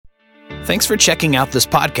Thanks for checking out this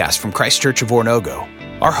podcast from Christ Church of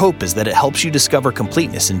Oronogo. Our hope is that it helps you discover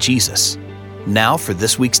completeness in Jesus. Now for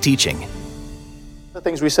this week's teaching. The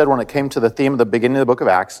things we said when it came to the theme of the beginning of the book of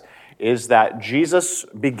Acts is that Jesus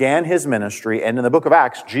began his ministry, and in the book of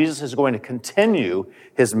Acts, Jesus is going to continue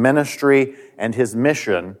his ministry and his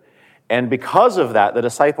mission. And because of that, the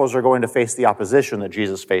disciples are going to face the opposition that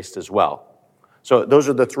Jesus faced as well. So those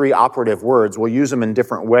are the three operative words. We'll use them in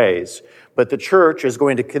different ways. But the church is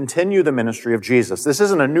going to continue the ministry of Jesus. This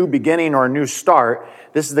isn't a new beginning or a new start.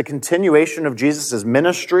 This is the continuation of Jesus'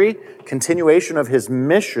 ministry, continuation of his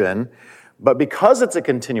mission. But because it's a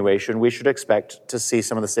continuation, we should expect to see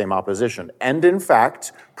some of the same opposition. And in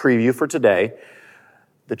fact, preview for today,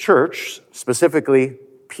 the church, specifically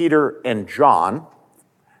Peter and John,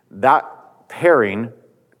 that pairing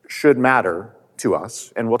should matter to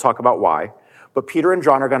us, and we'll talk about why. But Peter and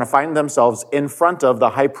John are going to find themselves in front of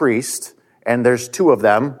the high priest, and there's two of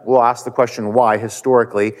them. We'll ask the question why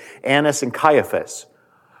historically, Annas and Caiaphas.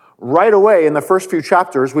 Right away in the first few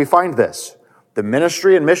chapters, we find this. The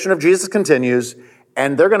ministry and mission of Jesus continues,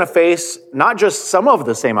 and they're going to face not just some of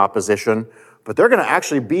the same opposition, but they're going to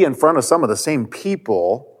actually be in front of some of the same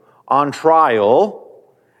people on trial,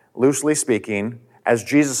 loosely speaking, as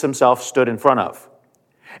Jesus himself stood in front of.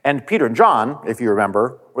 And Peter and John, if you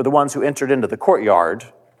remember, were the ones who entered into the courtyard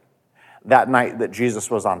that night that Jesus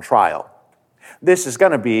was on trial. This is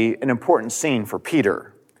going to be an important scene for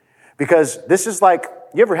Peter, because this is like,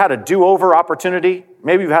 you ever had a do-over opportunity?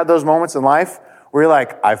 Maybe you've had those moments in life where you're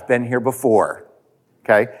like, I've been here before,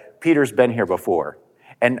 okay? Peter's been here before.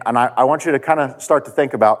 And I want you to kind of start to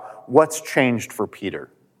think about what's changed for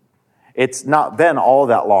Peter. It's not been all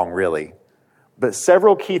that long, really. But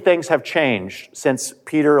several key things have changed since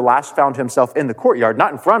Peter last found himself in the courtyard,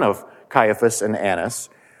 not in front of Caiaphas and Annas,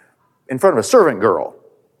 in front of a servant girl.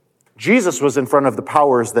 Jesus was in front of the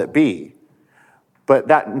powers that be. But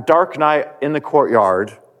that dark night in the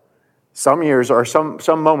courtyard, some years or some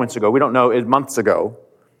moments ago, we don't know, months ago,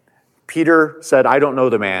 Peter said, I don't know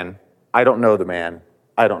the man, I don't know the man,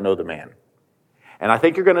 I don't know the man. And I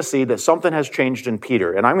think you're going to see that something has changed in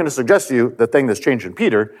Peter. And I'm going to suggest to you the thing that's changed in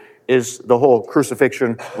Peter is the whole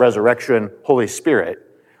crucifixion, resurrection, Holy Spirit.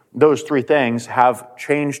 Those three things have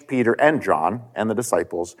changed Peter and John and the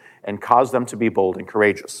disciples and caused them to be bold and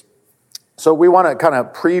courageous. So we want to kind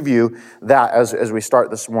of preview that as we start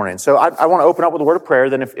this morning. So I want to open up with a word of prayer.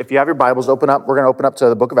 Then if you have your Bibles, open up. We're going to open up to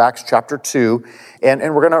the book of Acts, chapter 2, and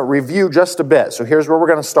we're going to review just a bit. So here's where we're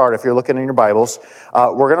going to start. If you're looking in your Bibles,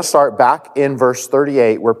 we're going to start back in verse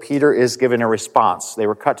 38, where Peter is giving a response. They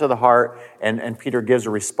were cut to the heart, and Peter gives a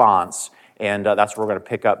response. And that's where we're going to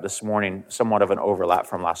pick up this morning, somewhat of an overlap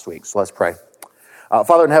from last week. So let's pray.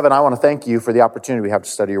 Father in heaven, I want to thank you for the opportunity we have to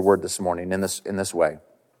study your word this morning in this way.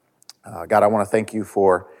 God, I want to thank you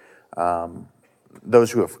for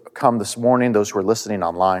those who have come this morning, those who are listening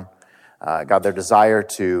online. God, their desire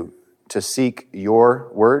to seek your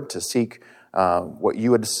word, to seek what you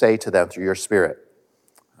would say to them through your Spirit.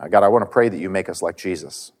 God, I want to pray that you make us like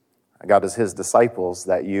Jesus. God, as his disciples,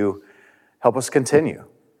 that you help us continue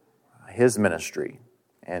his ministry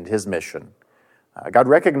and his mission. God,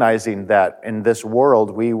 recognizing that in this world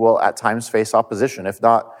we will at times face opposition, if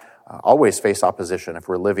not always face opposition if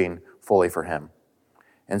we're living fully for him.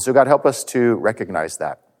 And so God, help us to recognize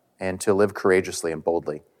that and to live courageously and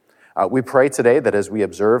boldly. We pray today that as we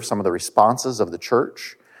observe some of the responses of the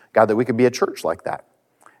church, God, that we could be a church like that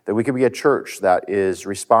we could be a church that is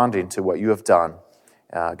responding to what you have done,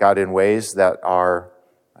 God, in ways that are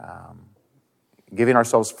giving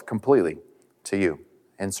ourselves completely to you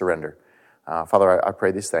in surrender. Father, I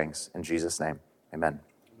pray these things in Jesus' name. Amen.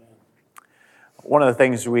 One of the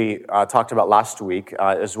things we talked about last week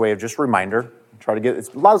is a way of just reminder. Try to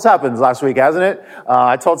get, a lot has happened last week, hasn't it?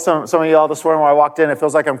 I told some of y'all this morning when I walked in, it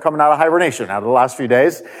feels like I'm coming out of hibernation out of the last few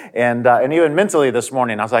days. And even mentally this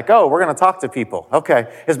morning, I was like, oh, we're going to talk to people.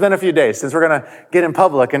 Okay, it's been a few days since we're going to get in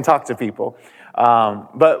public and talk to people.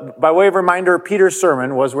 But by way of reminder, Peter's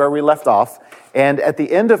sermon was where we left off. And at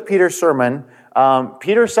the end of Peter's sermon,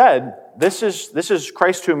 Peter said, this is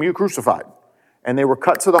Christ whom you crucified. And they were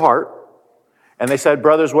cut to the heart. And they said,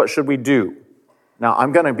 brothers, what should we do? Now,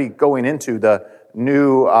 I'm going to be going into the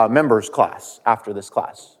new members class after this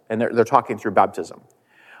class. And they're talking through baptism.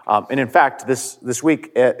 And in fact, this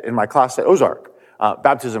week in my class at Ozark,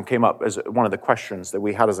 baptism came up as one of the questions that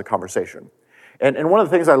we had as a conversation. And one of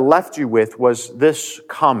the things I left you with was this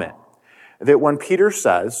comment, that when Peter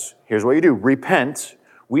says, here's what you do, repent,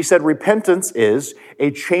 we said repentance is a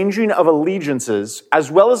changing of allegiances as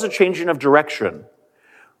well as a changing of direction.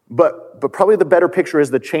 But probably the better picture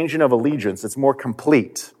is the changing of allegiance. It's more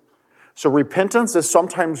complete. So repentance is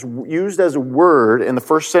sometimes used as a word in the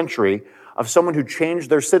first century of someone who changed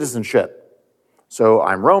their citizenship. So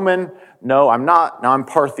I'm Roman. No, I'm not. Now I'm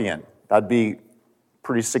Parthian. That'd be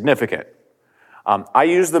pretty significant. I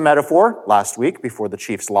used the metaphor last week before the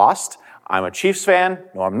Chiefs lost. I'm a Chiefs fan.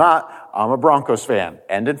 No, I'm not. I'm a Broncos fan.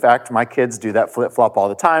 And in fact, my kids do that flip-flop all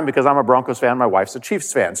the time because I'm a Broncos fan, my wife's a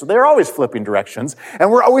Chiefs fan. So they're always flipping directions.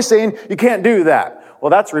 And we're always saying, you can't do that. Well,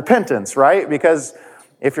 that's repentance, right? Because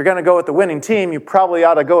if you're going to go with the winning team, you probably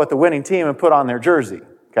ought to go with the winning team and put on their jersey,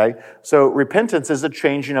 okay? So repentance is a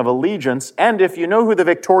changing of allegiance. And if you know who the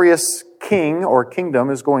victorious king or kingdom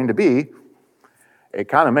is going to be, it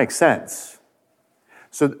kind of makes sense.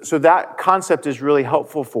 So that concept is really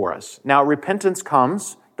helpful for us. Now, repentance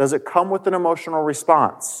comes. Does it come with an emotional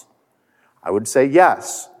response? I would say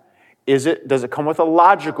yes. Does it come with a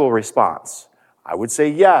logical response? I would say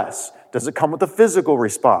yes. Does it come with a physical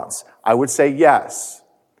response? I would say yes.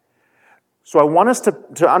 So I want us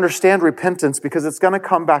to understand repentance because it's going to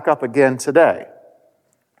come back up again today.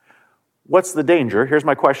 What's the danger? Here's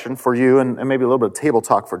my question for you, and maybe a little bit of table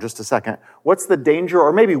talk for just a second. What's the danger,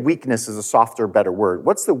 or maybe weakness is a softer, better word.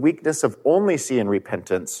 What's the weakness of only seeing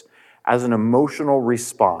repentance as an emotional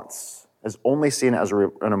response? As only seeing it as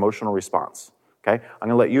an emotional response. Okay? I'm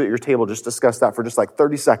going to let you at your table just discuss that for just like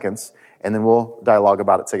 30 seconds, and then we'll dialogue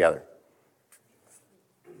about it together.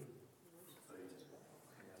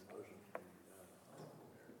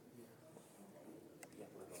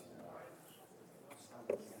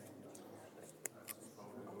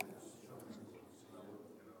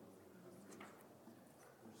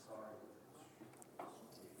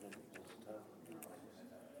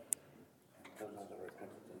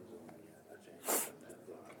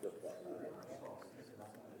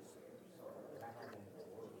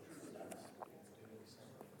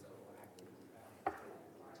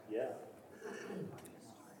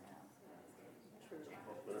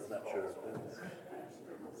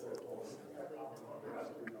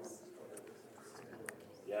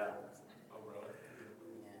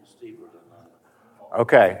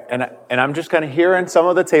 Okay, and I'm just kind of hearing some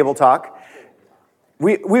of the table talk.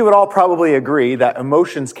 We would all probably agree that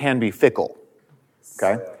emotions can be fickle,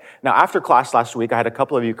 okay? Now, after class last week, I had a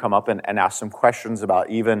couple of you come up and ask some questions about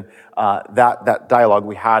even that dialogue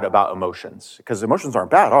we had about emotions, because emotions aren't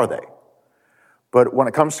bad, are they? But when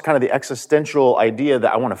it comes to kind of the existential idea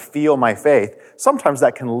that I want to feel my faith, sometimes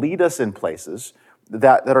that can lead us in places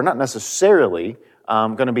that are not necessarily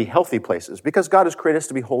going to be healthy places, because God has created us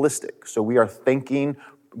to be holistic. So we are thinking,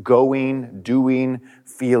 going, doing,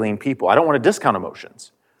 feeling people. I don't want to discount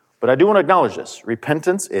emotions, but I do want to acknowledge this.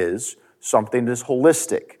 Repentance is something that is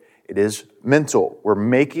holistic. It is mental. We're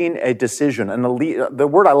making a decision. And the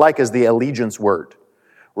word I like is the allegiance word.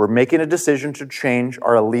 We're making a decision to change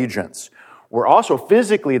our allegiance. We're also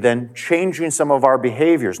physically then changing some of our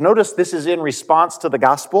behaviors. Notice this is in response to the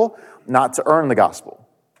gospel, not to earn the gospel.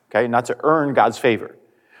 Okay, not to earn God's favor.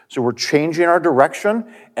 So we're changing our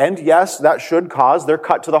direction, and yes, that should cause, they're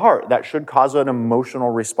cut to the heart. That should cause an emotional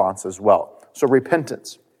response as well. So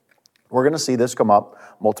repentance. We're going to see this come up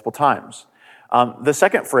multiple times. The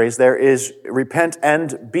second phrase there is repent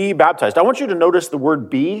and be baptized. I want you to notice the word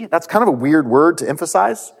be. That's kind of a weird word to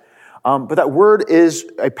emphasize, but that word is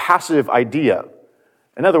a passive idea.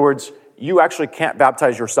 In other words, you actually can't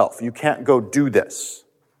baptize yourself. You can't go do this.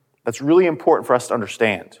 That's really important for us to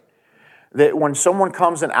understand. That when someone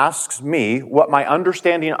comes and asks me what my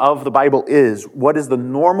understanding of the Bible is, what is the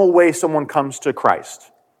normal way someone comes to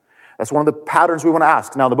Christ? That's one of the patterns we want to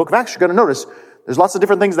ask. Now, the book of Acts, you're going to notice there's lots of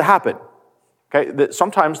different things that happen. Okay, that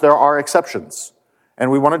sometimes there are exceptions,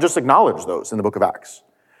 and we want to just acknowledge those in the book of Acts.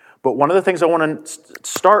 But one of the things I want to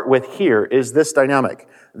start with here is this dynamic,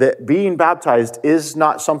 that being baptized is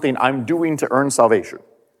not something I'm doing to earn salvation.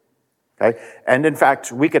 Okay? And in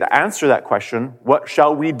fact, we could answer that question, what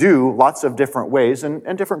shall we do, lots of different ways, and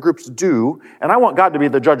different groups do, and I want God to be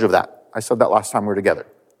the judge of that. I said that last time we were together.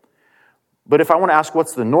 But if I want to ask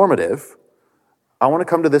what's the normative, I want to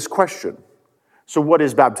come to this question. So what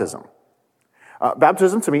is baptism?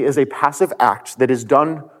 Baptism to me is a passive act that is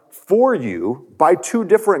done for you by two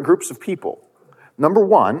different groups of people. Number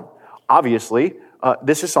one, obviously,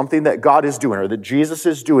 this is something that God is doing, or that Jesus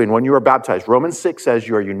is doing when you are baptized. Romans 6 says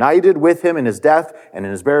you are united with him in his death and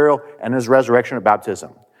in his burial and his resurrection at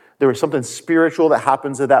baptism. There is something spiritual that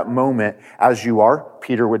happens at that moment as you are,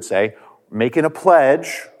 Peter would say, making a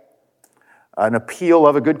pledge, an appeal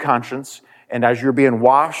of a good conscience, and as you're being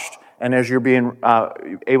washed and as you're being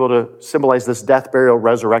able to symbolize this death, burial,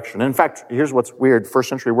 resurrection. And in fact, here's what's weird. First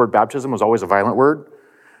century word baptism was always a violent word.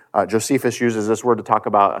 Josephus uses this word to talk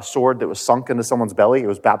about a sword that was sunk into someone's belly. It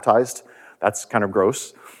was baptized. That's kind of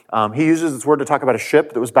gross. He uses this word to talk about a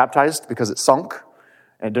ship that was baptized because it sunk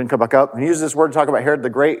and it didn't come back up. And he uses this word to talk about Herod the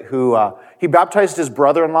Great, who he baptized his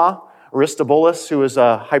brother-in-law, Aristobulus, who was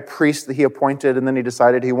a high priest that he appointed, and then he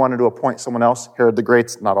decided he wanted to appoint someone else. Herod the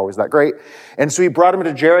Great's not always that great. And so he brought him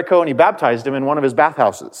to Jericho and he baptized him in one of his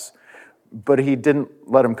bathhouses. But he didn't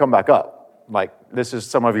let him come back up. Like, this is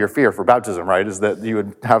some of your fear for baptism, right? Is that you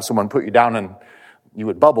would have someone put you down and you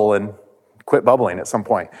would bubble and quit bubbling at some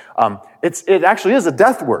point. It actually is a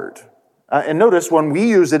death word. And notice when we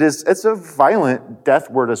use it, it's a violent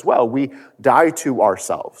death word as well. We die to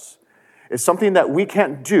ourselves. It's something that we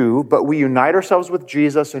can't do, but we unite ourselves with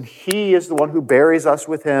Jesus, and he is the one who buries us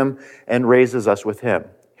with him and raises us with him.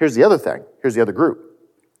 Here's the other thing. Here's the other group.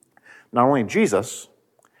 Not only Jesus,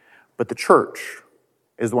 but the church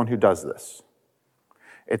is the one who does this.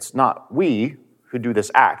 It's not we who do this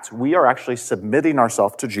act. We are actually submitting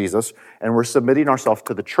ourselves to Jesus, and we're submitting ourselves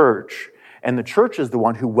to the church. And the church is the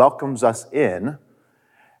one who welcomes us in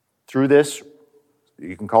through this.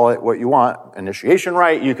 You can call it what you want, initiation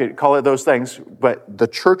rite, you could call it those things, but the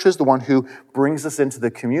church is the one who brings us into the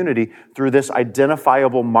community through this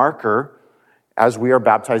identifiable marker as we are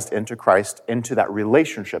baptized into Christ, into that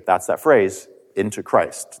relationship. That's that phrase, into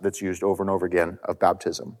Christ, that's used over and over again of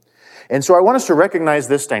baptism. And so I want us to recognize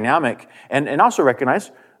this dynamic and also recognize,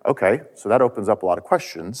 okay, so that opens up a lot of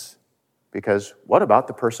questions, because what about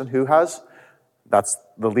the person who has, that's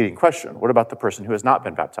the leading question, what about the person who has not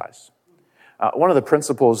been baptized? One of the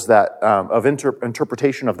principles that of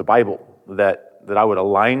interpretation of the Bible that I would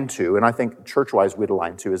align to, and I think church-wise we'd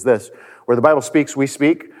align to, is this: where the Bible speaks, we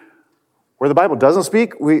speak. Where the Bible doesn't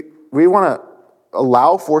speak, we want to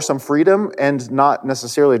allow for some freedom and not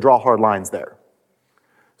necessarily draw hard lines there.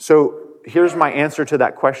 So here's my answer to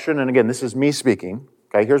that question, and again, this is me speaking.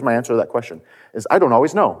 Okay, here's my answer to that question: is I don't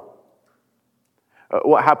always know.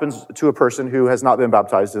 What happens to a person who has not been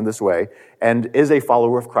baptized in this way and is a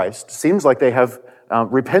follower of Christ? Seems like they have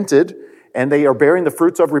repented and they are bearing the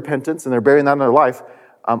fruits of repentance and they're bearing that in their life.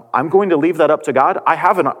 I'm going to leave that up to God. I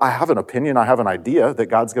have an opinion, I have an idea that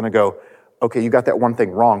God's going to go, okay, you got that one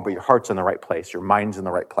thing wrong, but your heart's in the right place, your mind's in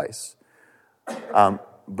the right place.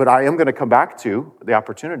 But I am going to come back to the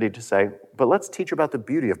opportunity to say, but let's teach about the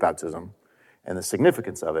beauty of baptism and the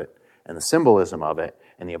significance of it and the symbolism of it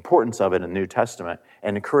and the importance of it in the New Testament,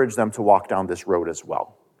 and encourage them to walk down this road as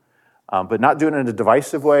well. But not do it in a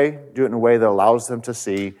divisive way, do it in a way that allows them to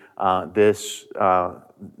see this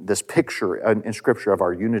picture in Scripture of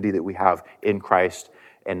our unity that we have in Christ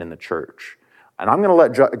and in the church. And I'm going to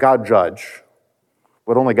let God judge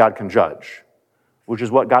what only God can judge, which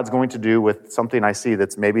is what God's going to do with something I see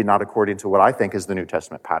that's maybe not according to what I think is the New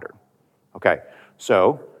Testament pattern. Okay,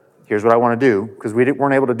 so here's what I want to do, because we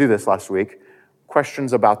weren't able to do this last week.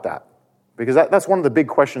 Questions about that, because that's one of the big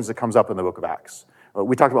questions that comes up in the book of Acts.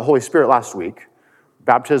 We talked about Holy Spirit last week.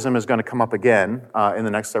 Baptism is going to come up again in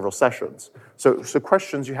the next several sessions. So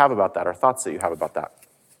questions you have about that, or thoughts that you have about that?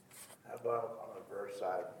 How about on the verse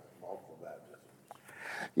side, multiple baptism?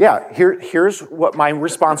 Yeah, here's what my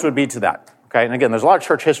response would be to that. Okay, and again, there's a lot of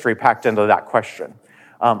church history packed into that question.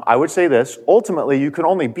 I would say this: ultimately, you can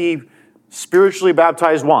only be spiritually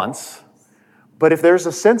baptized once. But if there's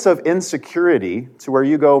a sense of insecurity to where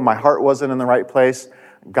you go, my heart wasn't in the right place,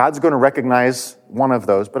 God's going to recognize one of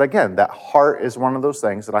those. But again, that heart is one of those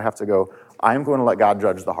things that I have to go, I'm going to let God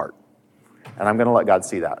judge the heart. And I'm going to let God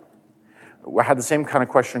see that. I had the same kind of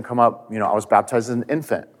question come up. I was baptized as an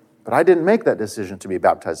infant, but I didn't make that decision to be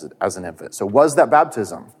baptized as an infant. So was that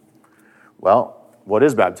baptism? Well, what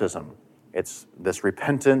is baptism? It's this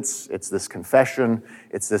repentance, it's this confession,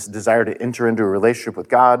 it's this desire to enter into a relationship with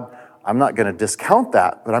God. I'm not going to discount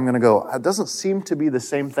that, but I'm going to go, it doesn't seem to be the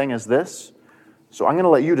same thing as this. So I'm going to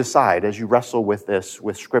let you decide as you wrestle with this,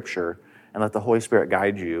 with Scripture, and let the Holy Spirit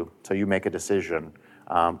guide you till you make a decision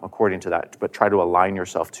according to that. But try to align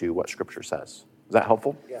yourself to what Scripture says. Is that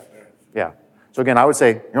helpful? Yeah. So again, I would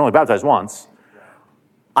say you're only baptized once.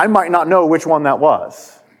 I might not know which one that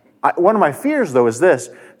was. One of my fears, though, is this.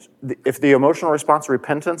 If the emotional response to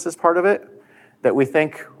repentance is part of it, that we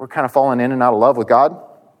think we're kind of falling in and out of love with God,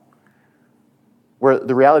 where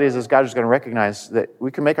the reality is God is going to recognize that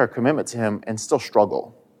we can make our commitment to him and still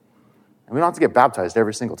struggle. And we don't have to get baptized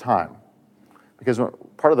every single time. Because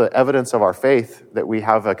part of the evidence of our faith that we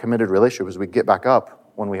have a committed relationship is we get back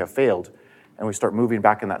up when we have failed and we start moving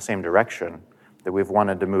back in that same direction that we've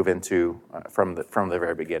wanted to move into from the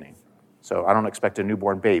very beginning. So I don't expect a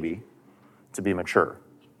newborn baby to be mature.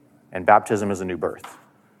 And baptism is a new birth.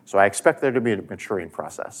 So I expect there to be a maturing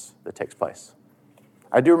process that takes place.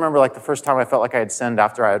 I do remember the first time I felt like I had sinned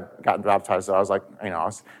after I had gotten baptized. I was I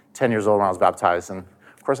was 10 years old when I was baptized. And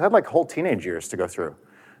of course I had whole teenage years to go through.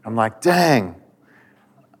 I'm like, dang.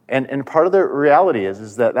 And part of the reality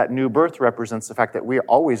is that new birth represents the fact that we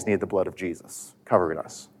always need the blood of Jesus covering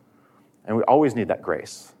us. And we always need that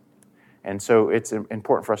grace. And so it's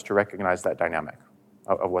important for us to recognize that dynamic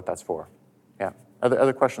of what that's for. Yeah.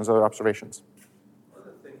 Other questions, other observations? One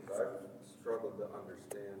of the things I've struggled to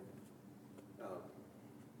understand,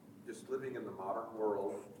 just living in the modern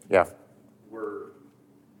world, Yeah. we're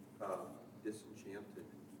disenchanted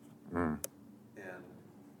and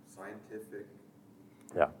scientific.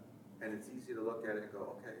 Yeah. And it's easy to look at it and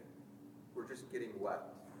go, okay, we're just getting wet.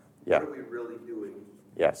 Yeah. What are we really doing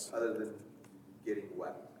Yes. other than getting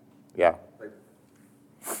wet? Yeah. Like,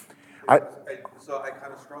 so I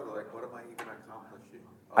kind of struggle, like, what am I even accomplishing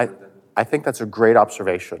other than... I think that's a great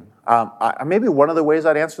observation. Maybe one of the ways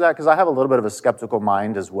I'd answer that, because I have a little bit of a skeptical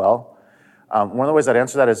mind as well, one of the ways I'd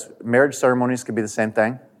answer that is marriage ceremonies could be the same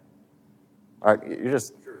thing. You're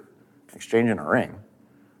just exchanging a ring,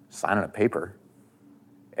 signing a paper,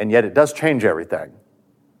 and yet it does change everything.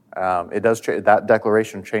 That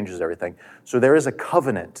declaration changes everything. So there is a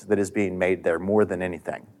covenant that is being made there more than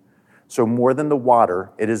anything. So more than the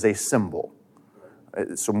water, it is a symbol.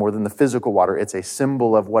 So more than the physical water, it's a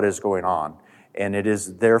symbol of what is going on. And it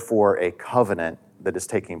is therefore a covenant that is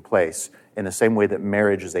taking place in the same way that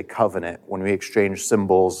marriage is a covenant. When we exchange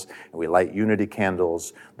symbols and we light unity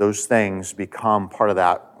candles, those things become part of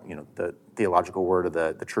that, the theological word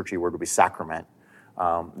or the churchy word would be sacrament,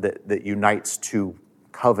 that unites two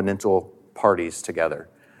covenantal parties together.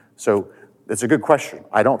 So it's a good question.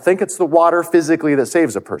 I don't think it's the water physically that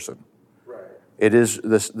saves a person. It is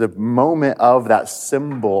the moment of that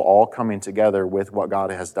symbol all coming together with what God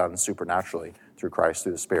has done supernaturally through Christ,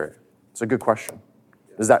 through the Spirit. It's a good question.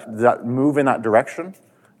 Does that move in that direction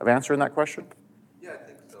of answering that question? Yeah, I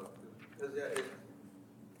think so. Because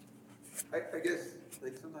I guess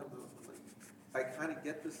like sometimes I kind of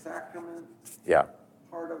get the sacrament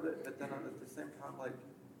part of it, but then at the same time, like,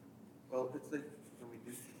 well, it's like when we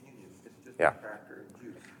do communion, it's just a cracker and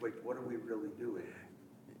juice. Wait, what are we really doing?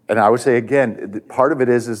 And I would say, again, part of it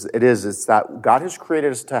is that God has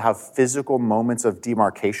created us to have physical moments of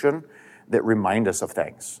demarcation that remind us of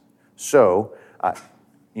things. So,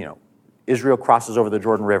 Israel crosses over the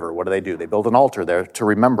Jordan River. What do? They build an altar there to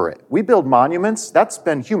remember it. We build monuments. That's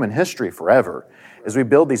been human history forever. As we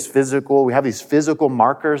build we have these physical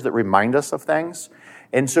markers that remind us of things.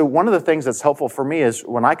 And so one of the things that's helpful for me is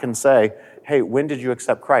when I can say, hey, when did you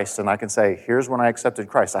accept Christ? And I can say, here's when I accepted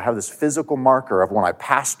Christ. I have this physical marker of when I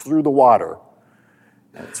passed through the water.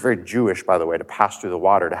 And it's very Jewish, by the way, to pass through the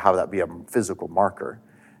water, to have that be a physical marker.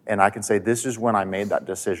 And I can say, this is when I made that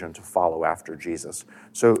decision to follow after Jesus.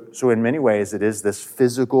 So in many ways, it is this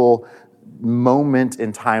physical moment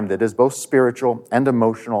in time that is both spiritual and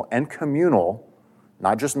emotional and communal,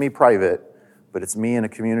 not just me private, but it's me in a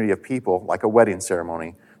community of people, like a wedding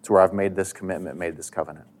ceremony, to where I've made this commitment, made this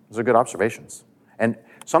covenant. Those are good observations. And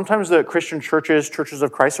sometimes the Christian churches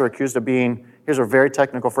of Christ, are accused of being, here's a very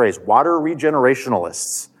technical phrase, water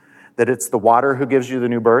regenerationalists, that it's the water who gives you the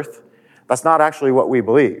new birth. That's not actually what we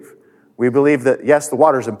believe. We believe that, yes, the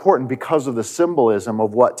water is important because of the symbolism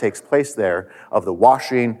of what takes place there, of the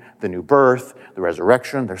washing, the new birth, the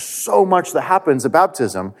resurrection. There's so much that happens at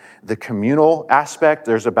baptism. The communal aspect,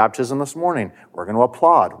 there's a baptism this morning. We're going to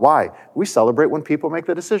applaud. Why? We celebrate when people make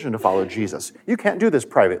the decision to follow Jesus. You can't do this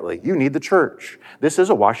privately. You need the church. This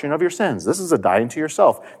is a washing of your sins. This is a dying to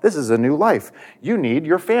yourself. This is a new life. You need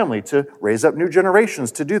your family to raise up new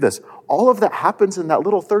generations to do this. All of that happens in that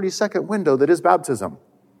little 30-second window that is baptism.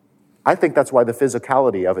 I think that's why the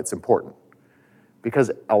physicality of it's important, because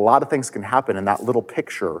a lot of things can happen in that little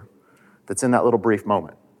picture that's in that little brief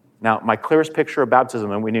moment. Now, my clearest picture of baptism,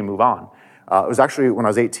 and we need to move on, it was actually when I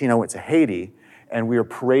was 18, I went to Haiti, and we were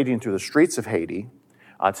parading through the streets of Haiti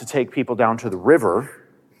to take people down to the river.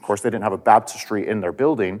 Of course, they didn't have a baptistry in their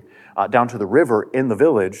building, down to the river in the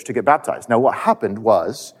village to get baptized. Now, what happened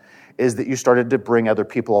is that you started to bring other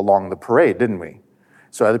people along the parade, didn't we?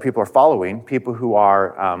 So other people are following, people who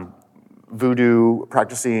are voodoo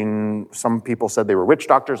practicing. Some people said they were witch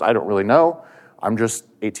doctors. I don't really know. I'm just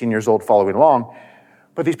 18 years old following along.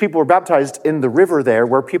 But these people were baptized in the river there,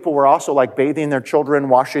 where people were also like bathing their children,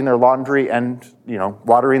 washing their laundry, and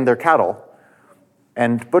watering their cattle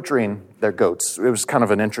and butchering their goats. It was kind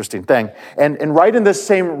of an interesting thing. And right in this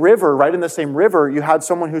same river, you had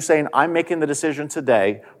someone who's saying, I'm making the decision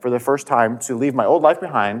today for the first time to leave my old life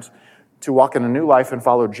behind, to walk in a new life and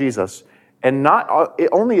follow Jesus. And not it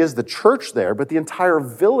only is the church there, but the entire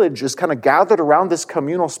village is kind of gathered around this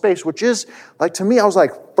communal space, which is, like, to me, I was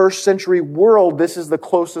like, first century world, this is the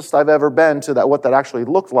closest I've ever been to what that actually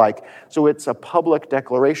looked like. So it's a public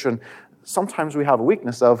declaration. sometimes we have a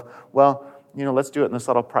weakness of, well, let's do it in this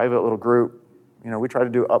little private little group. We try to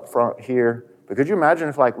do it up front here. But could you imagine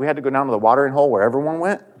if we had to go down to the watering hole where everyone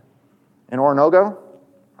went in Oronogo?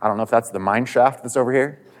 I don't know if that's the mine shaft that's over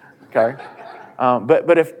here. Okay.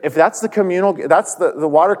 But if that's the communal, that's the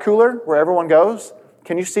water cooler where everyone goes,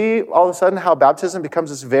 can you see all of a sudden how baptism becomes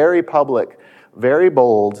this very public, very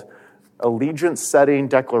bold, allegiance-setting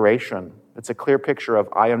declaration? It's a clear picture of,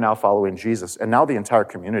 I am now following Jesus. And now the entire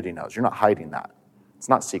community knows. You're not hiding that. It's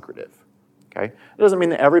not secretive. Okay? It doesn't mean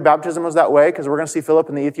that every baptism was that way, because we're going to see Philip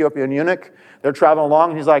and the Ethiopian eunuch. They're traveling along,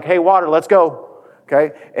 and he's like, hey, water, let's go.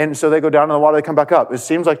 Okay? And so they go down in the water, they come back up. It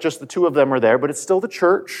seems like just the two of them are there, but it's still the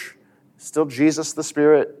church. Still Jesus, the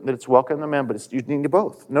Spirit, that it's welcome them in, but you need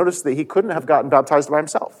both. Notice that he couldn't have gotten baptized by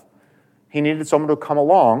himself. He needed someone to come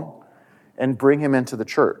along and bring him into the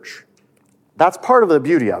church. That's part of the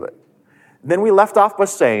beauty of it. Then we left off by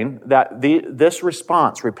saying that this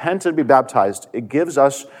response, repent and be baptized, it gives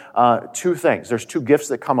us two things. There's two gifts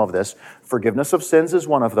that come of this. Forgiveness of sins is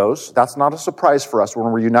one of those. That's not a surprise for us. When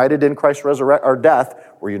we're united in Christ's death,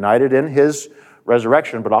 we're united in his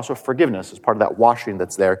resurrection, but also forgiveness is part of that washing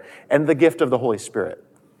that's there, and the gift of the Holy Spirit.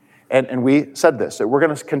 And we said this, that we're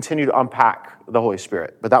going to continue to unpack the Holy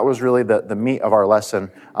Spirit, but that was really the meat of our lesson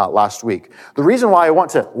last week. The reason why I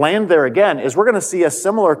want to land there again is we're going to see a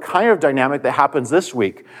similar kind of dynamic that happens this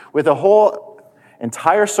week with a whole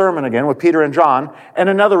entire sermon again with Peter and John and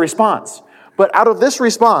another response. But out of this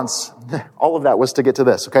response, all of that was to get to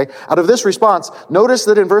this, okay? Out of this response, notice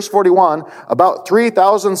that in verse 41, about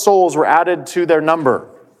 3,000 souls were added to their number.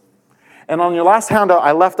 And on your last handout,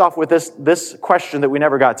 I left off with this question that we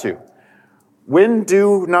never got to. When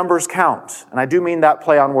do numbers count? And I do mean that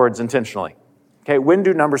play on words intentionally. Okay, when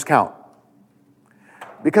do numbers count?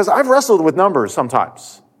 Because I've wrestled with numbers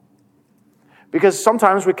sometimes. Because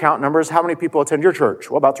sometimes we count numbers, how many people attend your church?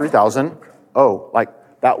 Well, about 3,000. Oh,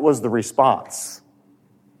 that was the response,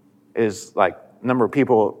 is number of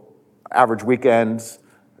people, average weekends,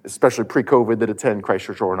 especially pre-COVID, that attend Christ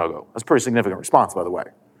Church Oronogo. That's a pretty significant response, by the way.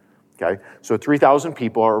 Okay, so 3,000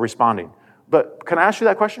 people are responding. But can I ask you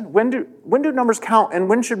that question? When do numbers count, and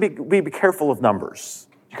when should we be careful of numbers?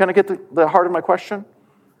 You kind of get the heart of my question?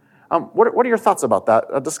 What are your thoughts about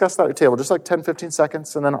that? Discuss that at your table, just 10, 15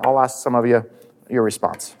 seconds, and then I'll ask some of you your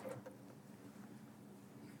response.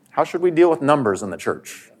 How should we deal with numbers in the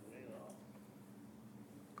church?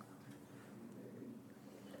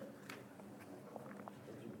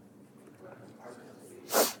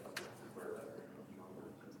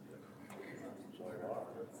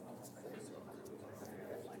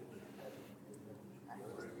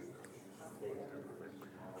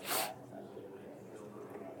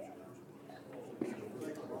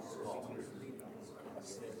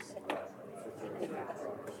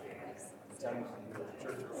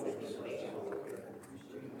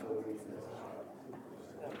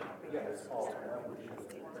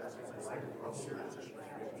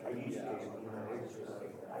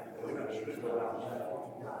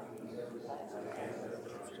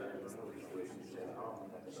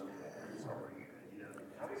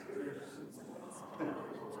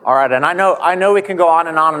 All right, and I know we can go on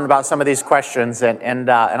and about some of these questions, and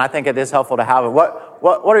I think it is helpful to have it.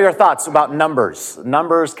 What are your thoughts about numbers,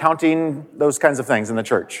 counting, those kinds of things in the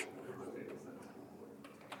church?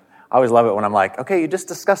 I always love it when I'm like, okay, you just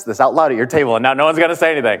discussed this out loud at your table, and now no one's going to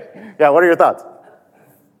say anything. Yeah, what are your thoughts?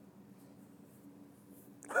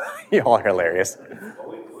 You all are hilarious. Well,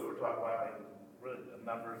 we were talking about really the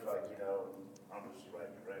numbers, I'm just the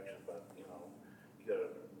right direction, but you go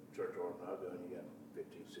to Church Oronogo and you get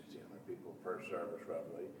 1,500, 1,600 people per service,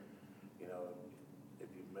 roughly. If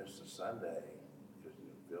you miss a Sunday, because you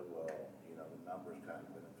feel well, the numbers kind of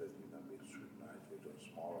benefit you, not being scrutinized. We go to a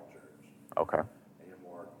smaller church. Okay. And you're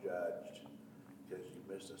more judged because you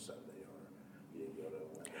missed a Sunday or you didn't go to a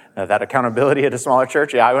Wednesday. Now, that accountability at a smaller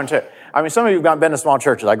church, yeah, some of you have been to small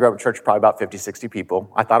churches. I grew up in a church probably about 50, 60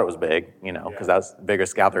 people. I thought it was big, because that was the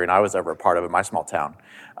biggest gathering I was ever a part of in my small town.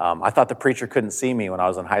 I thought the preacher couldn't see me when I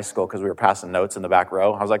was in high school because we were passing notes in the back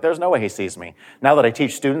row. I was like, there's no way he sees me. Now that I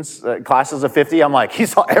teach students, classes of 50, I'm like, he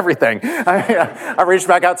saw everything. I reached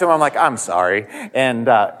back out to him, I'm like, I'm sorry. And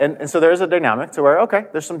so there's a dynamic to where, okay,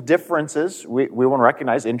 there's some differences we want to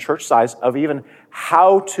recognize in church size of even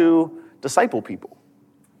how to disciple people.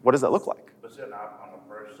 What does that look like? But then on the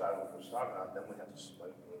first side of the talking about, then we have to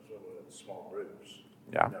split with small groups.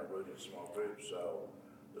 Yeah. Rooted small groups, so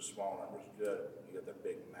the small number's good. You get the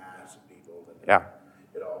big mass of people, and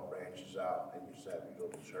it all branches out, and you said you go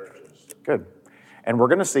to churches. Good. And we're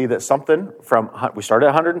going to see that something we started at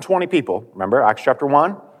 120 people. Remember, Acts chapter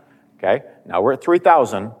 1? Okay, now we're at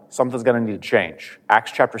 3,000. Something's going to need to change.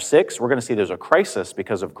 Acts chapter 6, we're going to see there's a crisis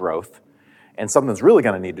because of growth, and something's really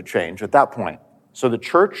going to need to change at that point. So the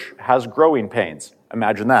church has growing pains.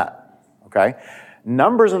 Imagine that. Okay,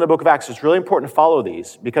 numbers in the book of Acts, it's really important to follow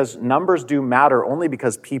these because numbers do matter only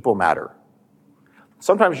because people matter.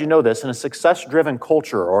 Sometimes you know this, in a success-driven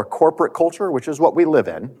culture or a corporate culture, which is what we live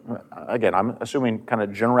in, again, I'm assuming kind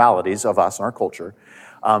of generalities of us and our culture,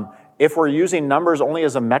 if we're using numbers only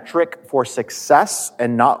as a metric for success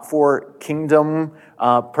and not for kingdom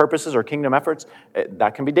purposes or kingdom efforts,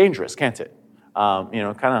 that can be dangerous, can't it?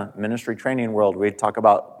 Kind of ministry training world, we talk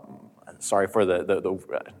about, sorry for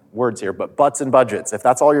the words here, but butts and budgets. If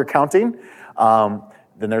that's all you're counting,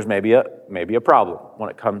 then there's maybe a problem when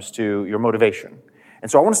it comes to your motivation. And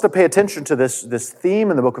so I want us to pay attention to this theme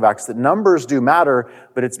in the book of Acts, that numbers do matter,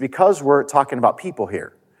 but it's because we're talking about people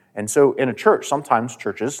here. And so in a church, sometimes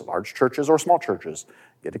churches, large churches or small churches,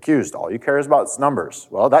 get accused. All you care about is numbers.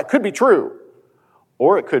 Well, that could be true.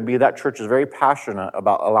 Or it could be that church is very passionate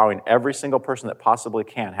about allowing every single person that possibly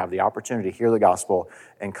can have the opportunity to hear the gospel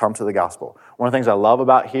and come to the gospel. One of the things I love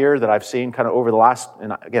about here that I've seen kind of over the last,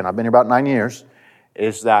 and again, I've been here about 9 years,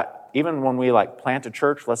 is that even when we plant a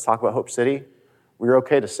church, let's talk about Hope City, we're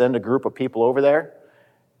okay to send a group of people over there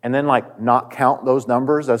and then not count those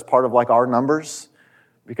numbers as part of our numbers.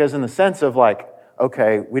 Because in the sense of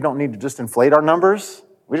okay, we don't need to just inflate our numbers.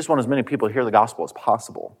 We just want as many people to hear the gospel as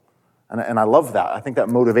possible. And I love that. I think that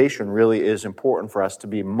motivation really is important for us to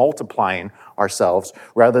be multiplying ourselves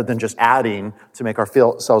rather than just adding to make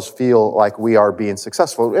ourselves feel like we are being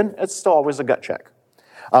successful. And it's still always a gut check.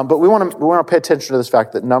 But we want to pay attention to this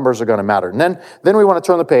fact that numbers are going to matter. And then we want to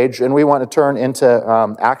turn the page and we want to turn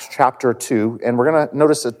into Acts chapter 2. And we're going to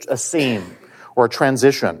notice a seam or a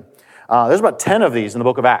transition. There's about 10 of these in the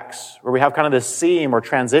book of Acts where we have kind of this seam or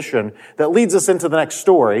transition that leads us into the next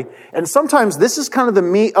story. And sometimes this is kind of the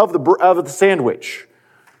meat of the sandwich.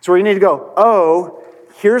 So where you need to go, oh,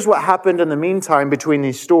 here's what happened in the meantime between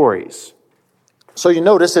these stories. So you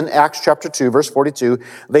notice in Acts chapter 2, verse 42,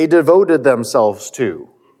 they devoted themselves to.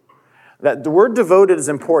 That the word devoted is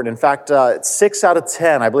important. In fact, 6 out of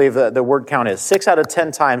 10, I believe the word count is 6 out of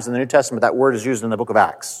 10 times in the New Testament that word is used in the book of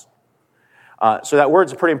Acts. So that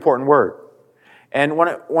word's a pretty important word. And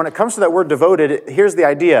when it comes to that word devoted, here's the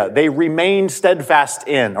idea. They remained steadfast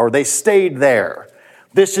in, or they stayed there.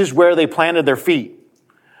 This is where they planted their feet.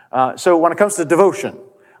 So when it comes to devotion,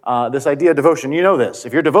 this idea of devotion, you know this.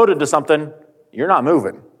 If you're devoted to something, you're not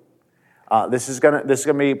moving. This is gonna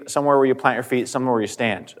be somewhere where you plant your feet, somewhere where you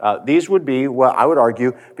stand. These would be, what I would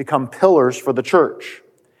argue, become pillars for the church.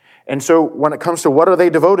 And so when it comes to what are they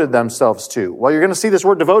devoted themselves to? Well, you're going to see this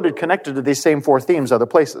word devoted connected to these same 4 themes other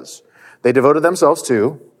places. They devoted themselves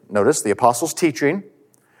to, notice, the apostles' teaching,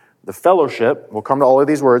 the fellowship, we'll come to all of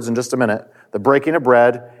these words in just a minute, the breaking of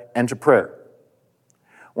bread, and to prayer.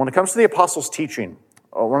 When it comes to the apostles' teaching,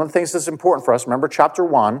 one of the things that's important for us, remember chapter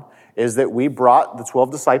 1, is that we brought the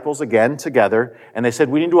 12 disciples again together, and they said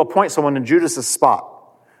we need to appoint someone in Judas' spot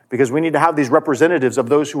because we need to have these representatives of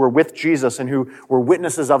those who were with Jesus and who were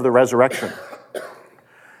witnesses of the resurrection.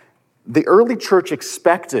 The early church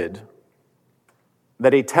expected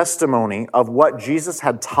that a testimony of what Jesus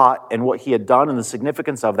had taught and what he had done and the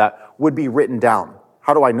significance of that would be written down.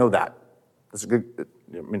 How do I know that? It's a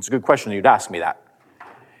good question that you'd ask me that.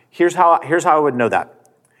 Here's how I would know that.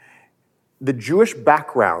 The Jewish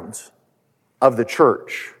background of the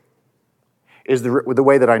church is the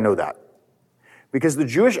way that I know that. Because the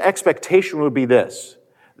Jewish expectation would be this,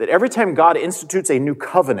 that every time God institutes a new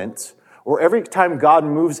covenant, or every time God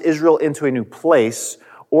moves Israel into a new place,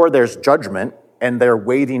 or there's judgment, and they're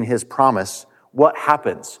waiting his promise, what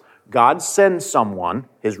happens? God sends someone,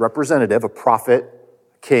 his representative, a prophet,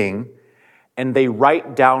 king, and they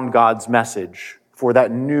write down God's message for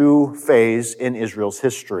that new phase in Israel's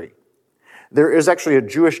history. There is actually a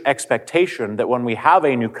Jewish expectation that when we have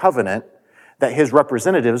a new covenant, that his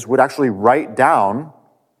representatives would actually write down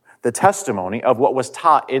the testimony of what was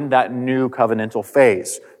taught in that new covenantal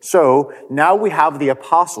phase. So now we have the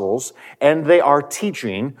apostles, and they are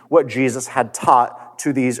teaching what Jesus had taught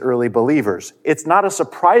to these early believers. It's not a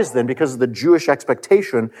surprise then, because of the Jewish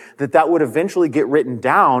expectation, that would eventually get written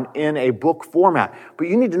down in a book format. But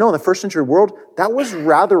you need to know, in the first century world, that was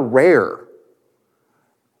rather rare.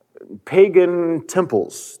 Pagan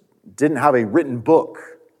temples didn't have a written book.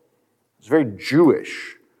 It's very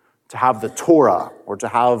Jewish to have the Torah, or to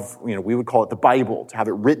have, we would call it the Bible, to have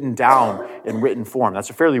it written down in written form. That's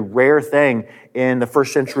a fairly rare thing in the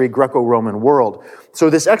first century Greco-Roman world. So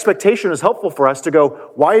this expectation is helpful for us to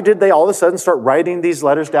go, why did they all of a sudden start writing these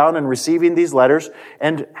letters down and receiving these letters?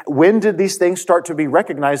 And when did these things start to be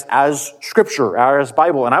recognized as Scripture, as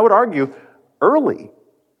Bible? And I would argue early.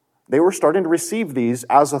 They were starting to receive these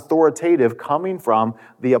as authoritative, coming from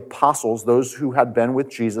the apostles, those who had been with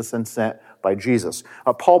Jesus and sent by Jesus.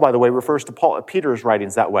 Paul, by the way, refers to Peter's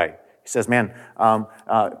writings that way. He says,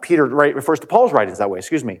 Peter refers to Paul's writings that way,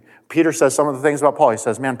 Peter says some of the things about Paul. He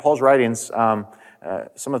says, Paul's writings, some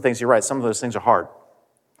of the things he writes, some of those things are hard.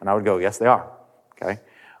 And I would go, yes, they are. Okay.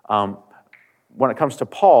 When it comes to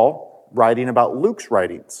Paul writing about Luke's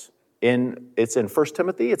writings, it's in 1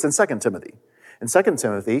 Timothy, it's in 2 Timothy. In 2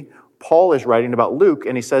 Timothy, Paul is writing about Luke,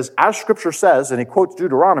 and he says, as Scripture says, and he quotes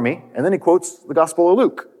Deuteronomy, and then he quotes the Gospel of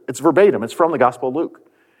Luke. It's verbatim. It's from the Gospel of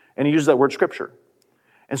Luke. And he uses that word Scripture.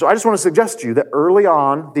 And so I just want to suggest to you that early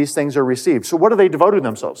on, these things are received. So what are they devoting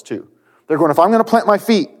themselves to? They're going, if I'm going to plant my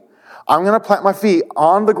feet, I'm going to plant my feet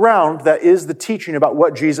on the ground that is the teaching about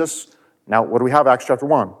what Jesus, now what do we have, Acts chapter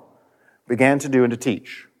 1, began to do and to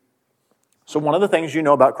teach. So one of the things you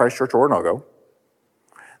know about Christ Church Oronogo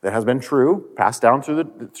that has been true, passed down through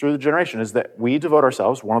the generation, is that we devote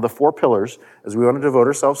ourselves, one of the 4 pillars, is we want to devote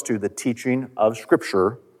ourselves to the teaching of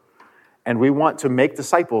Scripture, and we want to make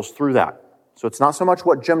disciples through that. So it's not so much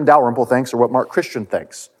what Jim Dalrymple thinks or what Mark Christian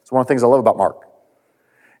thinks. It's one of the things I love about Mark,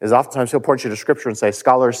 is oftentimes he'll point you to Scripture and say,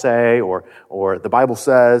 scholars say, or the Bible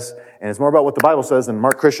says, and it's more about what the Bible says than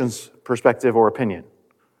Mark Christian's perspective or opinion.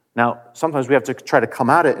 Now, sometimes we have to try to come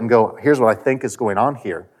at it and go, here's what I think is going on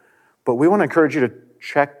here. But we want to encourage you to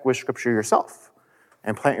check with Scripture yourself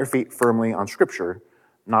and plant your feet firmly on Scripture,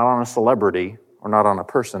 not on a celebrity or not on a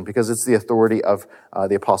person, because it's the authority of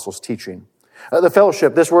the apostles' teaching. The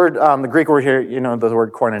fellowship, this word, the Greek word here, the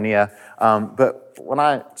word koinonia, but when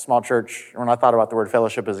I thought about the word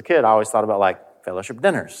fellowship as a kid, I always thought about fellowship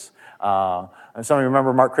dinners. And some of you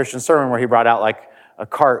remember Mark Christian's sermon where he brought out a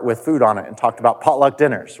cart with food on it and talked about potluck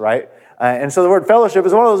dinners, right? And so the word fellowship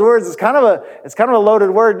is one of those words. It's kind of a loaded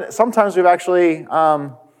word. Sometimes we've actually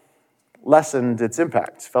lessened its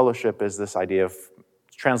impact. Fellowship is this idea of,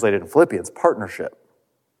 it's translated in Philippians, partnership.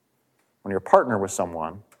 When you're a partner with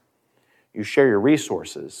someone, you share your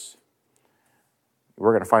resources.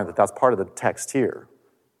 We're going to find that that's part of the text here.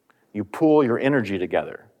 You pool your energy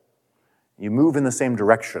together. You move in the same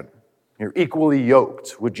direction. You're equally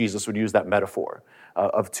yoked, Jesus would use that metaphor,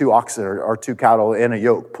 of 2 oxen or 2 cattle in a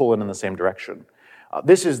yoke pulling in the same direction.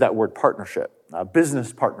 This is that word partnership,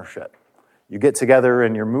 business partnership. You get together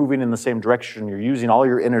and you're moving in the same direction. You're using all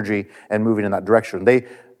your energy and moving in that direction. They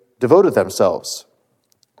devoted themselves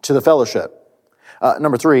to the fellowship.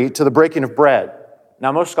 Number 3, to the breaking of bread.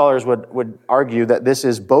 Now, most scholars would argue that this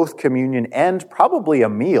is both communion and probably a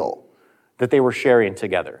meal that they were sharing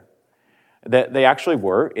together. That they actually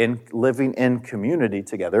were living in community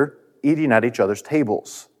together, eating at each other's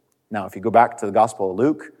tables. Now, if you go back to the Gospel of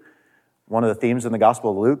Luke, one of the themes in the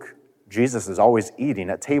Gospel of Luke, Jesus is always eating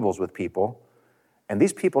at tables with people, and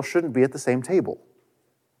these people shouldn't be at the same table.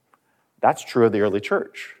 That's true of the early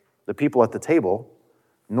church. The people at the table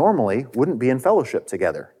normally wouldn't be in fellowship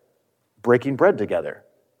together, breaking bread together.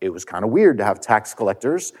 It was kind of weird to have tax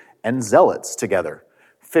collectors and zealots together,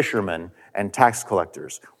 fishermen and tax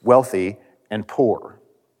collectors, wealthy and poor,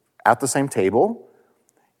 at the same table,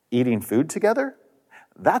 eating food together.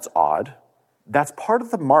 That's odd. That's part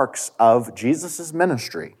of the marks of Jesus'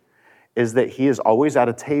 ministry, is that he is always at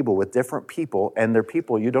a table with different people, and they're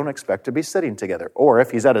people you don't expect to be sitting together. Or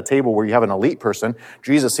if he's at a table where you have an elite person,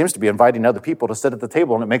 Jesus seems to be inviting other people to sit at the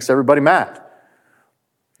table, and it makes everybody mad.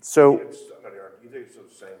 So, you think it's the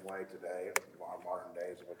same way today, in modern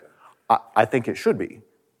days? I think it should be.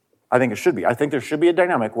 I think there should be a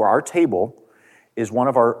dynamic where our table is one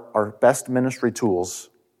of our best ministry tools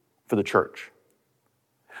for the church.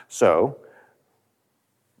 So,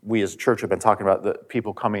 we as a church have been talking about the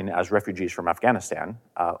people coming as refugees from Afghanistan.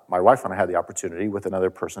 My wife and I had the opportunity with another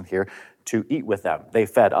person here to eat with them. They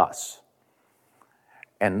fed us.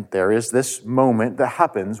 And there is this moment that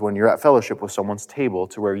happens when you're at fellowship with someone's table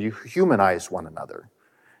to where you humanize one another.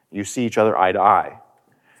 You see each other eye to eye.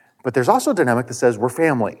 But there's also a dynamic that says we're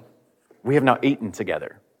family. We have now eaten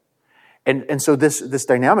together. And so this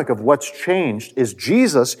dynamic of what's changed is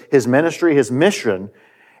Jesus, his ministry, his mission,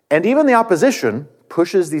 and even the opposition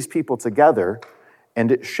pushes these people together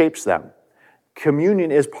and it shapes them.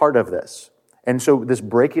 Communion is part of this. And so this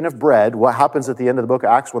breaking of bread, what happens at the end of the book of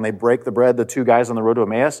Acts when they break the bread, the 2 guys on the road to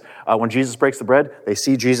Emmaus, when Jesus breaks the bread, they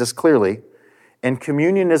see Jesus clearly. And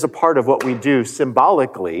communion is a part of what we do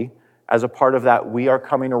symbolically as a part of that, we are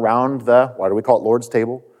coming around why do we call it Lord's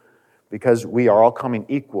table? Because we are all coming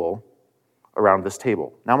equal around this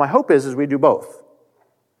table. Now, my hope is we do both.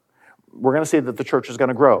 We're going to see that the church is going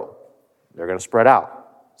to grow. They're going to spread out.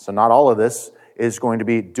 So not all of this is going to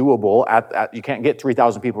be doable. You can't get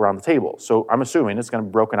 3,000 people around the table. So I'm assuming it's going to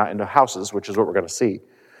be broken out into houses, which is what we're going to see.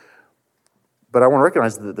 But I want to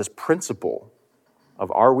recognize that this principle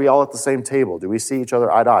of are we all at the same table? Do we see each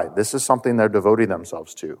other eye to eye? This is something they're devoting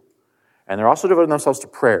themselves to. And they're also devoting themselves to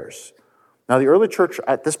prayers. Now, the early church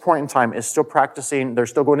at this point in time is still practicing, they're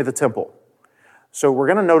still going to the temple. So we're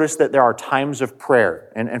going to notice that there are times of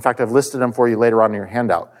prayer. And in fact, I've listed them for you later on in your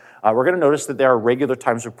handout. We're going to notice that there are regular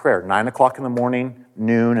times of prayer, 9 o'clock in the morning,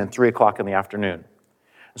 noon, and 3 o'clock in the afternoon.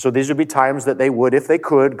 So these would be times that they would, if they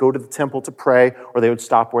could, go to the temple to pray, or they would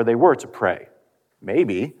stop where they were to pray.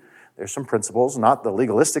 Maybe there's some principles, not the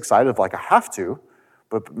legalistic side of like I have to,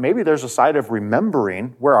 but maybe there's a side of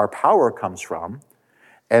remembering where our power comes from,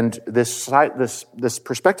 and this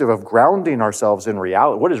perspective of grounding ourselves in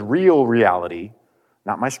reality. What is real reality?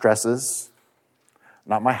 Not my stresses,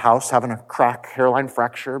 not my house having a hairline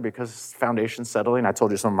fracture because foundation's settling. I told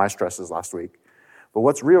you some of my stresses last week. But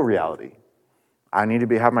what's real reality? I need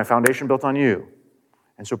to have my foundation built on you.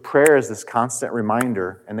 And so prayer is this constant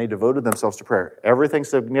reminder, and they devoted themselves to prayer. Everything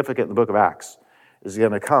significant in the book of Acts is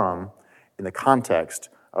going to come in the context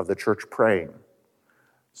of the church praying.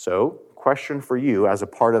 So, question for you as a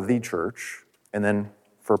part of the church, and then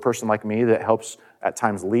for a person like me that helps at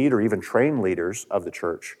times lead or even train leaders of the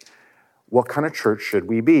church, what kind of church should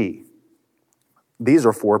we be? These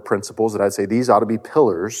are 4 principles that I'd say these ought to be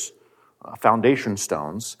pillars, foundation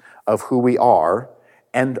stones of who we are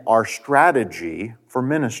and our strategy for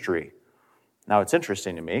ministry. Now, it's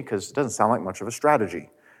interesting to me because it doesn't sound like much of a strategy.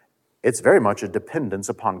 It's very much a dependence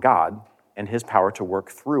upon God and His power to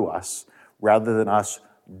work through us rather than us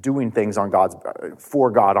doing things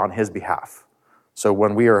for God on His behalf. So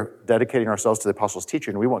when we are dedicating ourselves to the apostles'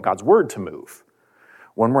 teaching, we want God's word to move.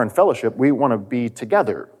 When we're in fellowship, we want to be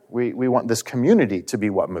together. We want this community to be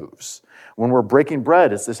what moves. When we're breaking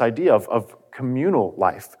bread, it's this idea of communal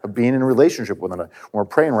life, of being in a relationship with one another. When we're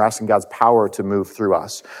praying, we're asking God's power to move through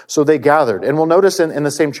us. So they gathered. And we'll notice in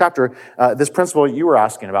the same chapter, this principle you were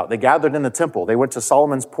asking about. They gathered in the temple. They went to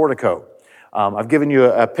Solomon's portico. I've given you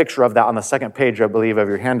a picture of that on the second page, I believe, of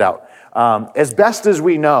your handout. As best as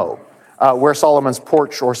we know, where Solomon's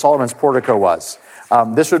porch or Solomon's portico was.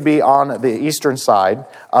 This would be on the eastern side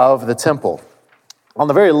of the temple. On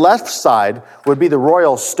the very left side would be the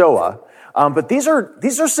royal stoa. But these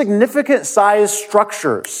are significant size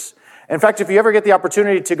structures. In fact, if you ever get the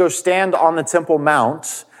opportunity to go stand on the Temple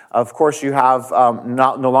Mount, of course you have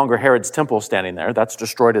no longer Herod's temple standing there. That's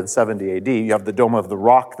destroyed in 70 AD. You have the Dome of the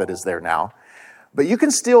Rock that is there now. But you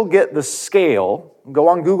can still get the scale, go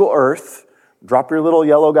on Google Earth, drop your little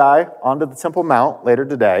yellow guy onto the Temple Mount later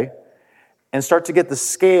today, and start to get the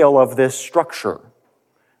scale of this structure.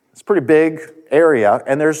 It's a pretty big area,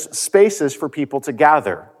 and there's spaces for people to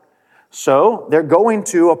gather. So they're going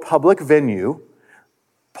to a public venue.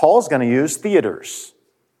 Paul's going to use theaters,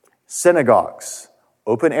 synagogues,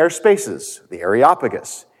 open-air spaces, the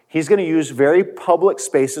Areopagus. He's going to use very public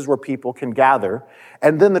spaces where people can gather,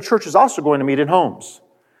 and then the church is also going to meet in homes.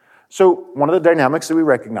 So one of the dynamics that we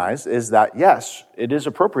recognize is that, yes, it is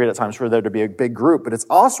appropriate at times for there to be a big group, but it's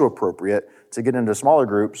also appropriate to get into smaller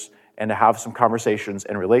groups and to have some conversations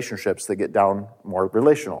and relationships that get down more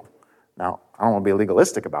relational. Now, I don't want to be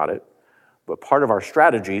legalistic about it, but part of our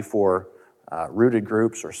strategy for rooted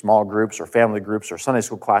groups or small groups or family groups or Sunday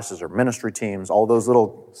school classes or ministry teams, all those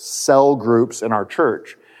little cell groups in our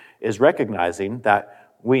church, is recognizing that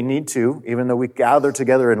we need to, even though we gather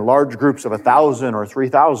together in large groups of 1,000 or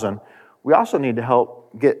 3,000, we also need to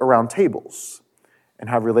help get around tables and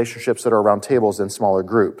have relationships that are around tables in smaller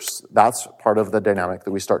groups. That's part of the dynamic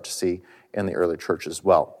that we start to see in the early church as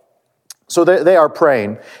well. So they are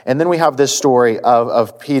praying, and then we have this story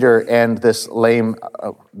of Peter and this lame,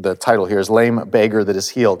 the title here is Lame Beggar that is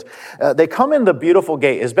healed. They come in the beautiful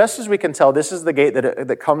gate. As best as we can tell, this is the gate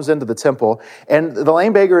that comes into the temple, and the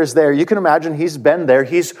lame beggar is there. You can imagine he's been there.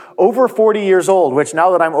 He's over 40 years old, which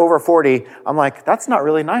now that I'm over 40, I'm like, that's not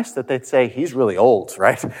really nice that they'd say he's really old,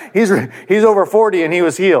 right? He's over 40 and he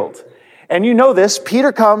was healed. And you know this,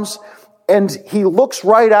 Peter comes and he looks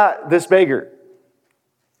right at this beggar.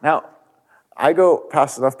 Now, I go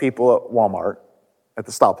past enough people at Walmart at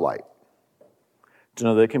the stoplight to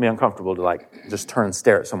know that it can be uncomfortable to just turn and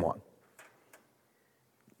stare at someone.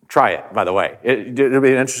 Try it, by the way. It'll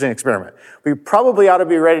be an interesting experiment. We probably ought to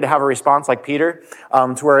be ready to have a response like Peter,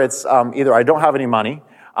 to where it's either I don't have any money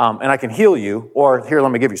and I can heal you, or here,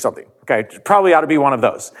 let me give you something. Okay, probably ought to be one of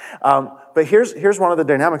those. But here's one of the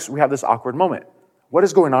dynamics. We have this awkward moment. What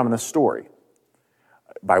is going on in this story?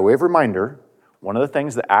 By way of reminder, one of the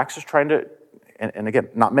things that Acts is trying to, and again,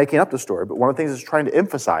 not making up the story, but one of the things it's trying to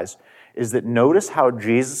emphasize is that notice how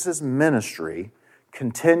Jesus' ministry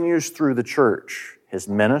continues through the church. His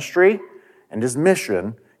ministry and his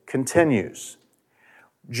mission continues.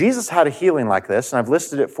 Jesus had a healing like this, and I've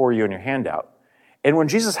listed it for you in your handout. And when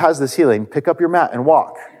Jesus has this healing, pick up your mat and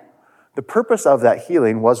walk. The purpose of that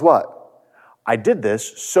healing was what? I did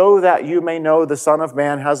this so that you may know the Son of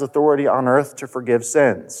Man has authority on earth to forgive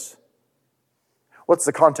sins. What's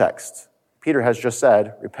the context? Peter has just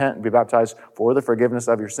said, repent and be baptized for the forgiveness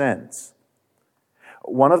of your sins.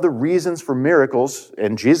 One of the reasons for miracles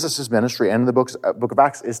in Jesus' ministry and in the book of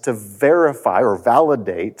Acts is to verify or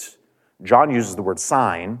validate, John uses the word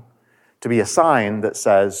sign, to be a sign that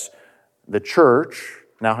says the church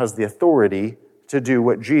now has the authority to do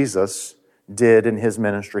what Jesus did in his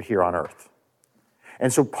ministry here on earth.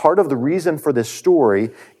 And so part of the reason for this story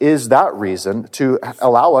is that reason, to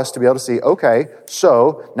allow us to be able to see, okay,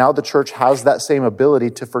 so now the church has that same ability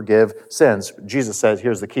to forgive sins. Jesus says,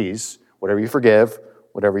 here's the keys. Whatever you forgive,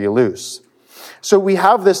 whatever you lose. So we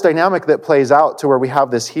have this dynamic that plays out to where we have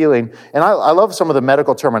this healing. And I love some of the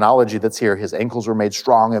medical terminology that's here. His ankles were made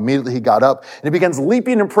strong. Immediately he got up and he begins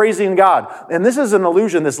leaping and praising God. And this is an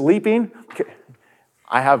illusion, this leaping.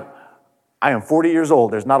 I am 40 years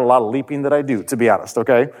old. There's not a lot of leaping that I do, to be honest,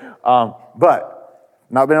 okay? But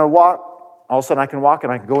not being able to walk, all of a sudden I can walk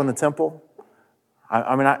and I can go in the temple.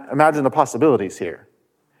 I imagine the possibilities here.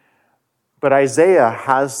 But Isaiah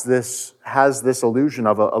has this illusion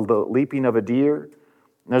of a leaping of a deer.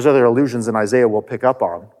 And there's other illusions in Isaiah we'll pick up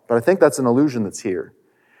on. But I think that's an illusion that's here.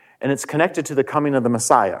 And it's connected to the coming of the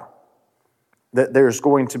Messiah. That there's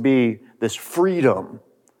going to be this freedom,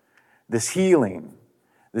 this healing,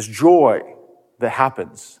 this joy that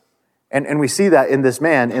happens. And we see that in this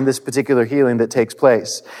man, in this particular healing that takes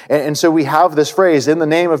place. And so we have this phrase, in the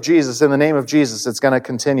name of Jesus, it's going to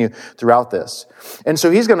continue throughout this. And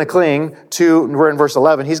so he's going to cling to, we're in verse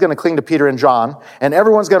 11, he's going to cling to Peter and John, and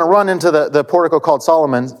everyone's going to run into the portico called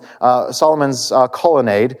Solomon's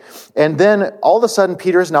colonnade. And then all of a sudden,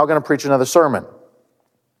 Peter is now going to preach another sermon.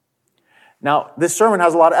 Now, this sermon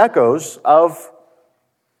has a lot of echoes of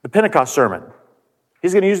the Pentecost sermon.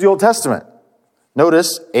 He's going to use the Old Testament.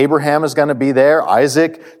 Notice, Abraham is going to be there,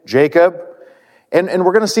 Isaac, Jacob. And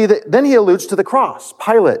we're going to see that then he alludes to the cross,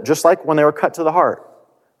 Pilate, just like when they were cut to the heart.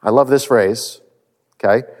 I love this phrase,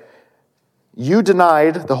 okay? You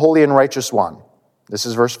denied the holy and righteous one. This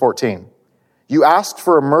is verse 14. You asked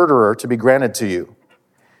for a murderer to be granted to you.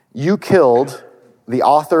 You killed the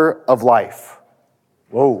author of life.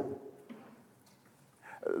 Whoa.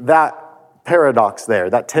 That paradox there,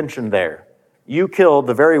 that tension there. You killed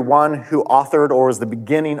the very one who authored or was the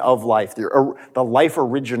beginning of life, the life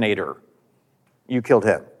originator. You killed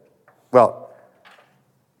him. Well,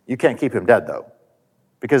 you can't keep him dead, though,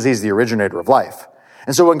 because he's the originator of life.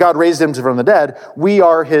 And so when God raised him from the dead, we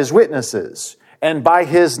are his witnesses. And by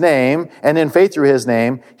his name, and in faith through his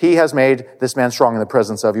name, he has made this man strong in the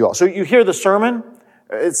presence of you all. So you hear the sermon.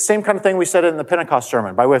 It's the same kind of thing we said in the Pentecost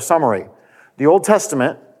sermon, by way of summary. The Old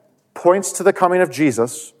Testament points to the coming of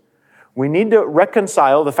Jesus. We need to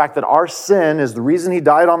reconcile the fact that our sin is the reason he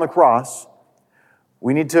died on the cross.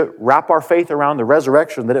 We need to wrap our faith around the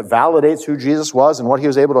resurrection, that it validates who Jesus was and what he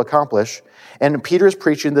was able to accomplish. And Peter is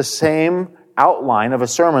preaching the same outline of a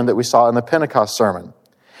sermon that we saw in the Pentecost sermon.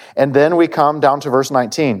 And then we come down to verse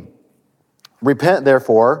 19. Repent,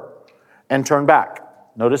 therefore, and turn back.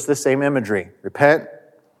 Notice the same imagery. Repent,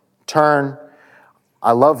 turn.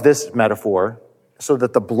 I love this metaphor. So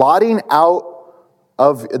that the blotting out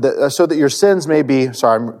so that your sins may be,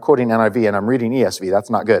 sorry, I'm quoting NIV and I'm reading ESV, that's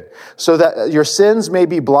not good. So that your sins may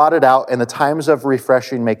be blotted out and the times of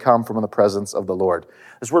refreshing may come from the presence of the Lord.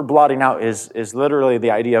 This word blotting out is literally the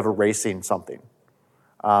idea of erasing something.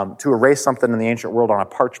 To erase something in the ancient world on a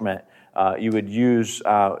parchment, you would use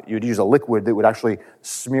a liquid that would actually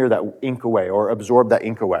smear that ink away or absorb that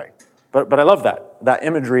ink away. But I love that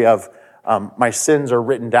imagery of my sins are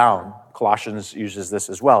written down. Colossians uses this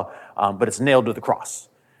as well, but it's nailed to the cross.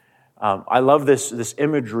 I love this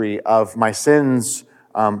imagery of my sins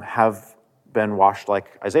have been washed,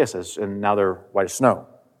 like Isaiah says, and now they're white as snow.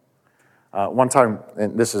 One time,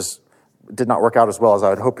 and this is did not work out as well as I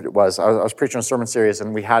had hoped it was. I was preaching a sermon series,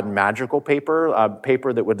 and we had magical paper,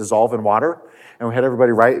 paper that would dissolve in water. And we had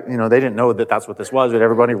everybody write, they didn't know that that's what this was, but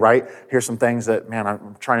everybody write, here's some things that, man,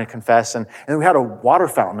 I'm trying to confess. And we had a water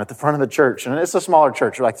fountain at the front of the church. And it's a smaller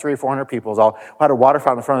church, like 300 or 400 people. We had a water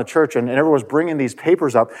fountain in front of the church, and everyone was bringing these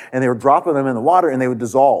papers up, and they were dropping them in the water, and they would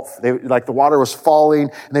dissolve. Like the water was falling,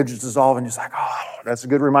 and they would just dissolve, and just like, oh, that's a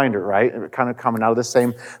good reminder, right? And kind of coming out of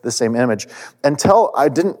the same image. Until I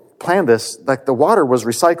didn't plan this, like the water was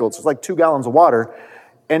recycled. So it's like 2 gallons of water.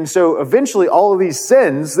 And so eventually all of these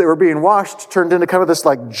sins that were being washed turned into kind of this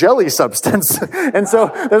like jelly substance. And so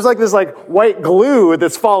there's like this like white glue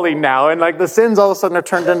that's falling now. And like the sins all of a sudden are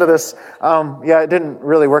turned into this. It didn't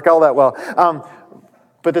really work all that well.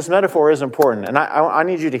 But this metaphor is important. And I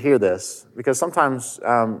need you to hear this, because sometimes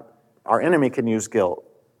our enemy can use guilt,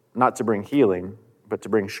 not to bring healing, but to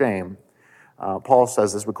bring shame. Paul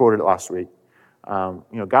says this, we quoted it last week.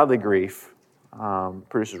 Godly grief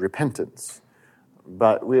produces repentance.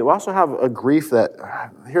 But we also have a grief that,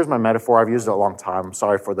 here's my metaphor, I've used it a long time, I'm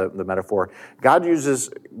sorry for the metaphor. God uses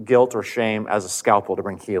guilt or shame as a scalpel to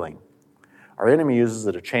bring healing. Our enemy uses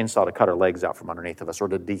it as a chainsaw to cut our legs out from underneath of us or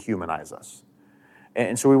to dehumanize us.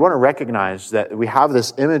 And so we want to recognize that we have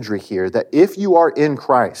this imagery here that if you are in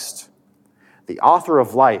Christ, the author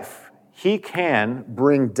of life, he can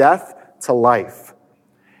bring death to life.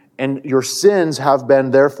 And your sins have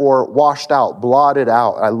been therefore washed out, blotted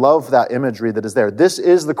out. I love that imagery that is there. This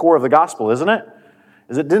is the core of the gospel, isn't it?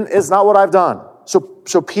 It's not what I've done.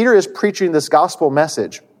 So Peter is preaching this gospel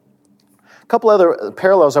message. A couple other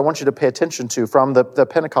parallels I want you to pay attention to from the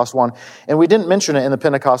Pentecost one, and we didn't mention it in the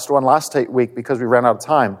Pentecost one last week because we ran out of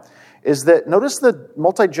time, is that notice the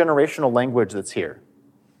multi-generational language that's here.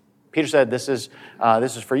 Peter said, this is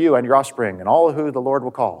for you and your offspring and all who the Lord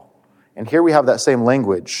will call. And here we have that same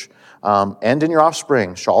language. And in your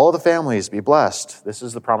offspring shall all of the families be blessed. This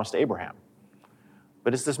is the promise to Abraham.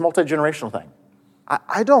 But it's this multi-generational thing.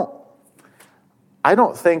 I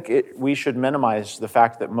don't think we should minimize the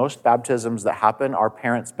fact that most baptisms that happen are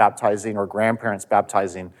parents baptizing or grandparents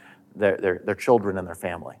baptizing their children and their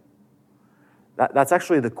family. That's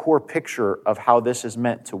actually the core picture of how this is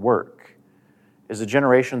meant to work, is a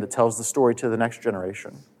generation that tells the story to the next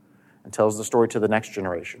generation and tells the story to the next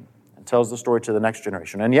generation. And tells the story to the next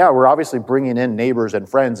generation. And we're obviously bringing in neighbors and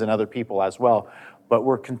friends and other people as well, but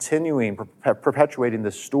we're continuing, perpetuating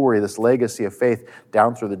this story, this legacy of faith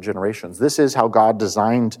down through the generations. This is how God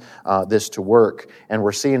designed this to work, and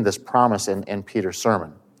we're seeing this promise in Peter's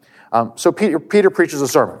sermon. So Peter preaches a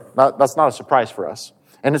sermon. That's not a surprise for us.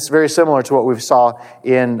 And it's very similar to what we saw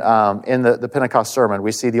in the Pentecost sermon.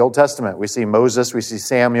 We see the Old Testament. We see Moses. We see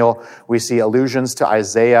Samuel. We see allusions to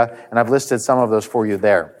Isaiah. And I've listed some of those for you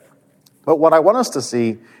there. But what I want us to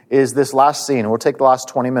see is this last scene. We'll take the last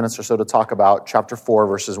 20 minutes or so to talk about chapter 4,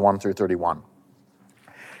 verses 1 through 31.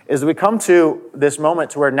 Is we come to this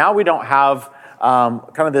moment to where now we don't have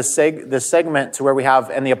kind of this segment to where we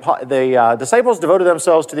have, and the disciples devoted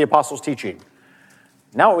themselves to the apostles' teaching.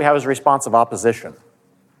 Now what we have is responsive opposition.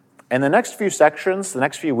 In the next few sections, the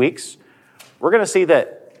next few weeks, we're going to see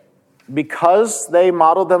that because they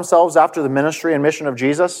modeled themselves after the ministry and mission of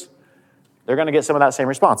Jesus, they're going to get some of that same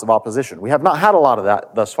response of opposition. We have not had a lot of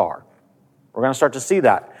that thus far. We're going to start to see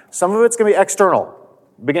that. Some of it's going to be external,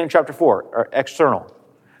 beginning of chapter 4, or external.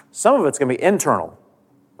 Some of it's going to be internal.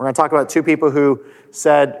 We're going to talk about 2 people who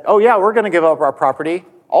said, oh yeah, we're going to give up our property,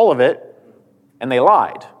 all of it, and they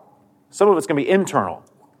lied. Some of it's going to be internal.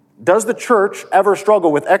 Does the church ever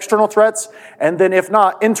struggle with external threats, and then if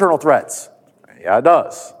not, internal threats? Yeah, it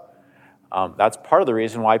does. That's part of the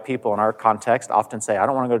reason why people in our context often say, I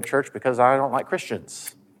don't want to go to church because I don't like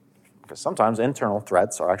Christians. Because sometimes internal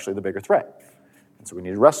threats are actually the bigger threat. And so we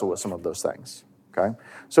need to wrestle with some of those things. Okay?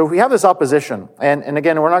 So we have this opposition. And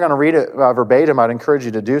again, we're not going to read it verbatim. I'd encourage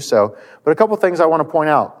you to do so. But a couple things I want to point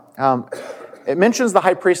out. It mentions the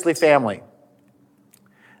high priestly family.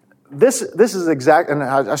 This is and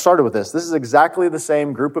I started with this. This is exactly the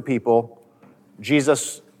same group of people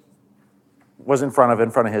Jesus was in front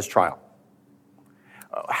of his trial.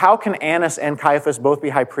 How can Annas and Caiaphas both be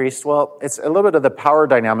high priests? Well, it's a little bit of the power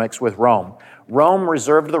dynamics with Rome. Rome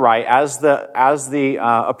reserved the right as the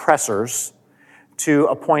oppressors to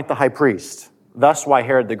appoint the high priest. Thus why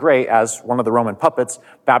Herod the Great, as one of the Roman puppets,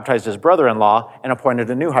 baptized his brother-in-law and appointed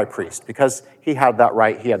a new high priest because he had that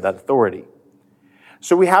right, he had that authority.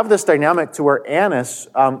 So we have this dynamic to where Annas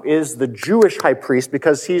is the Jewish high priest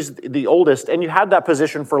because he's the oldest, and you had that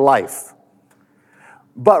position for life.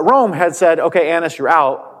 But Rome had said, okay, Annas, you're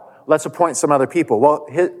out. Let's appoint some other people. Well,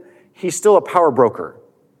 he's still a power broker.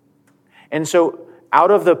 And so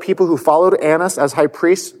out of the people who followed Annas as high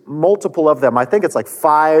priest, multiple of them, I think it's like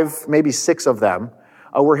 5, maybe 6 of them,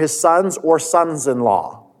 were his sons or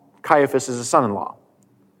sons-in-law. Caiaphas is his son-in-law.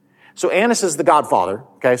 So Annas is the godfather.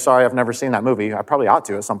 Okay, sorry, I've never seen that movie. I probably ought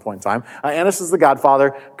to at some point in time. Annas is the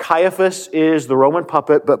godfather. Caiaphas is the Roman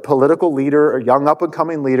puppet, but political leader, a young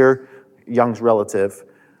up-and-coming leader, young's relative.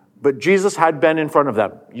 But Jesus had been in front of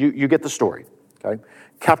them. You get the story. Okay,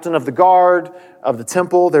 captain of the guard of the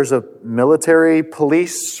temple. There's a military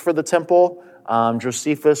police for the temple.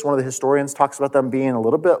 Josephus, one of the historians, talks about them being a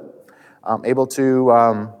little bit able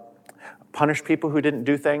to punish people who didn't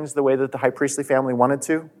do things the way that the high priestly family wanted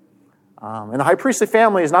to. And the high priestly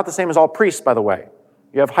family is not the same as all priests, by the way.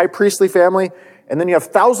 You have high priestly family, and then you have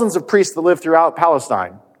thousands of priests that live throughout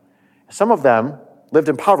Palestine. Some of them lived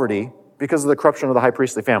in poverty because of the corruption of the high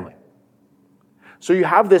priestly family. So you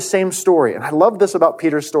have this same story, and I love this about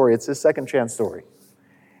Peter's story. It's his second chance story.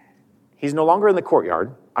 He's no longer in the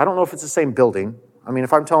courtyard. I don't know if it's the same building. I mean,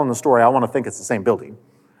 if I'm telling the story, I want to think it's the same building.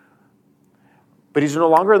 But he's no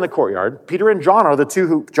longer in the courtyard. Peter and John are the two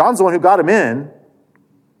who, John's the one who got him in,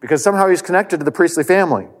 because somehow he's connected to the priestly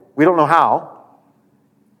family. We don't know how.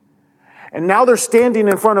 And now they're standing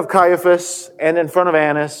in front of Caiaphas and in front of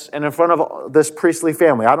Annas and in front of this priestly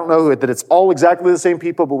family. I don't know that it's all exactly the same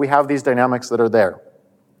people, but we have these dynamics that are there.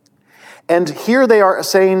 And here they are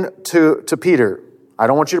saying to Peter, I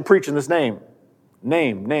don't want you to preach in this name.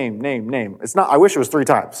 Name. It's not, I wish it was 3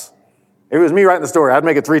 times. If it was me writing the story, I'd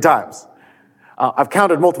make it 3 times. I've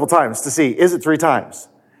counted multiple times to see, is it 3 times?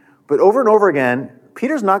 But over and over again,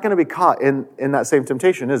 Peter's not going to be caught in that same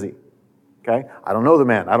temptation, is he? Okay? I don't know the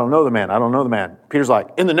man. Peter's like,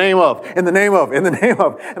 in the name of. And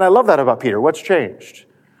I love that about Peter. What's changed?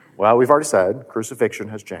 Well, we've already said crucifixion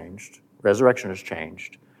has changed. Resurrection has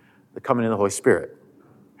changed. The coming of the Holy Spirit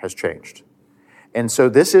has changed. And so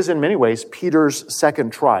this is in many ways Peter's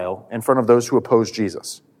second trial in front of those who oppose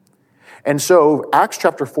Jesus. And so Acts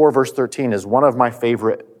chapter 4, verse 13 is one of my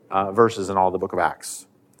favorite verses in all the book of Acts.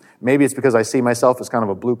 Maybe it's because I see myself as kind of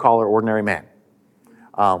a blue-collar, ordinary man.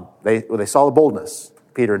 They saw the boldness,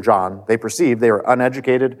 Peter and John. They perceived they were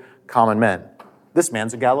uneducated, common men. This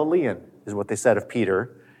man's a Galilean, is what they said of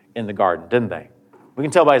Peter in the garden, didn't they? We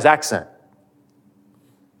can tell by his accent.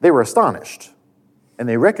 They were astonished, and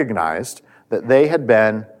they recognized that they had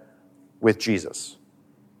been with Jesus.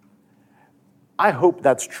 I hope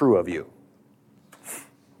that's true of you.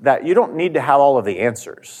 That you don't need to have all of the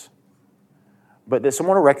answers, but that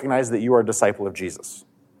someone will recognize that you are a disciple of Jesus.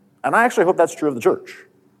 And I actually hope that's true of the church.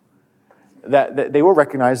 That they will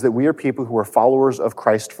recognize that we are people who are followers of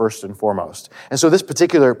Christ first and foremost. And so this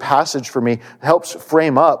particular passage for me helps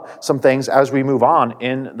frame up some things as we move on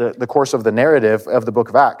in the course of the narrative of the book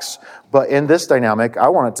of Acts. But in this dynamic, I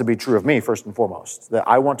want it to be true of me first and foremost. That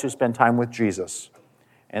I want to spend time with Jesus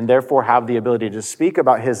and therefore have the ability to speak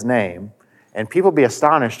about his name and people be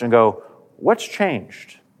astonished and go, what's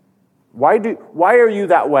changed? Why are you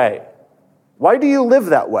that way? Why do you live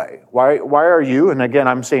that way? Why are you, and again,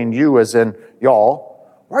 I'm saying you as in y'all,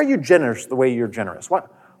 why are you generous the way you're generous? Why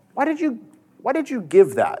did you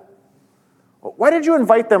give that? Why did you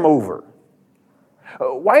invite them over?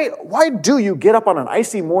 Why do you get up on an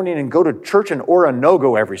icy morning and go to church in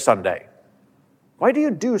Oronogo every Sunday? Why do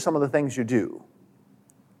you do some of the things you do?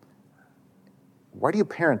 Why do you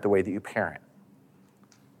parent the way that you parent?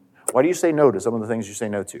 Why do you say no to some of the things you say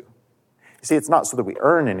no to? You see, it's not so that we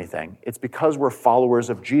earn anything. It's because we're followers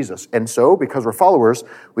of Jesus. And so, because we're followers,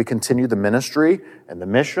 we continue the ministry and the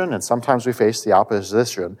mission, and sometimes we face the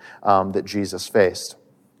opposition that Jesus faced.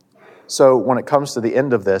 So when it comes to the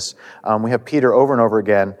end of this, we have Peter over and over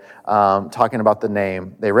again talking about the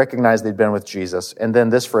name. They recognize they'd been with Jesus. And then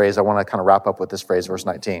this phrase, I want to kind of wrap up with this phrase, verse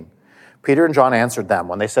 19. Peter and John answered them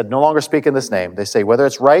when they said, no longer speak in this name. They say, whether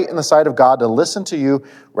it's right in the sight of God to listen to you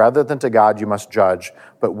rather than to God, you must judge.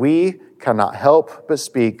 But we cannot help but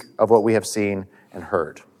speak of what we have seen and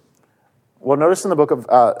heard. Well, notice in the book of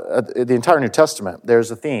the entire New Testament,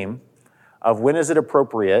 there's a theme of when is it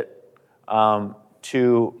appropriate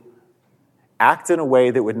to act in a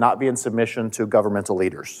way that would not be in submission to governmental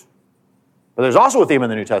leaders. But there's also a theme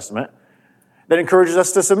in the New Testament that encourages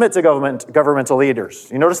us to submit to governmental leaders.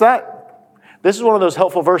 You notice that? This is one of those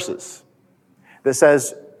helpful verses that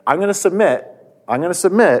says, I'm going to submit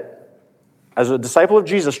as a disciple of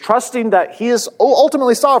Jesus, trusting that he is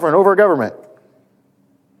ultimately sovereign over government,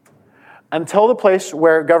 until the place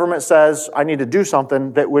where government says, I need to do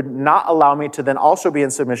something that would not allow me to then also be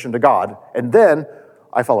in submission to God. And then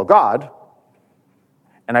I follow God,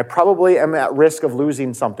 and I probably am at risk of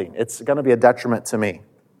losing something. It's going to be a detriment to me.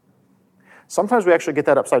 Sometimes we actually get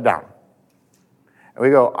that upside down. And we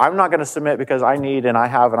go, I'm not going to submit because I need and I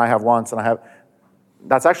have wants and I have.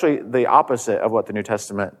 That's actually the opposite of what the New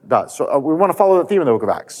Testament does. So we want to follow the theme of the book of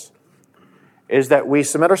Acts, is that we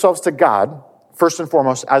submit ourselves to God, first and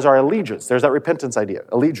foremost, as our allegiance. There's that repentance idea,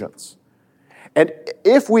 allegiance. And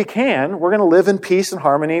if we can, we're going to live in peace and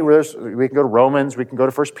harmony. We can go to Romans, we can go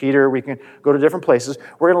to 1 Peter, we can go to different places.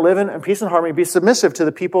 We're going to live in peace and harmony, be submissive to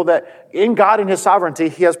the people that in God and his sovereignty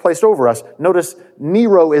he has placed over us. Notice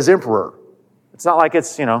Nero is emperor. It's not like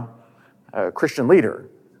it's, a Christian leader.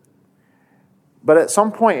 But at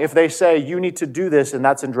some point, if they say, you need to do this, and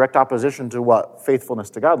that's in direct opposition to what faithfulness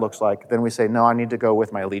to God looks like, then we say, no, I need to go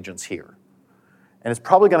with my allegiance here. And it's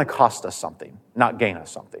probably going to cost us something, not gain us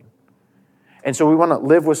something. And so we want to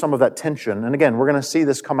live with some of that tension. And again, we're going to see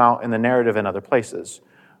this come out in the narrative in other places.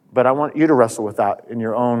 But I want you to wrestle with that in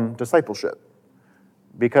your own discipleship.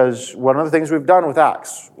 Because one of the things we've done with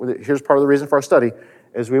Acts, here's part of the reason for our study,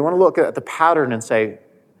 is we want to look at the pattern and say,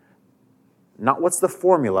 not what's the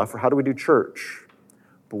formula for how do we do church,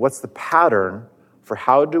 but what's the pattern for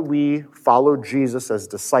how do we follow Jesus as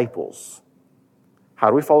disciples? How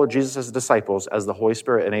do we follow Jesus as disciples as the Holy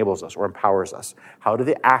Spirit enables us or empowers us? How do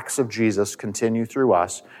the acts of Jesus continue through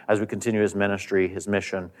us as we continue his ministry, his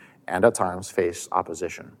mission, and at times face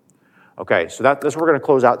opposition? Okay, so that's what we're going to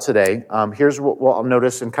close out today. Here's what I'll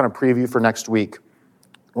notice and kind of preview for next week.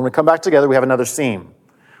 When we come back together, we have another theme.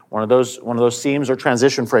 One of those themes or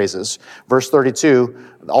transition phrases. Verse 32,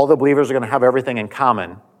 all the believers are going to have everything in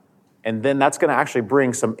common. And then that's going to actually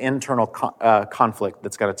bring some internal conflict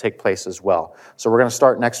that's going to take place as well. So we're going to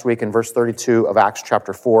start next week in verse 32 of Acts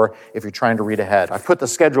chapter 4, if you're trying to read ahead. I've put the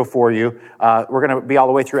schedule for you. We're going to be all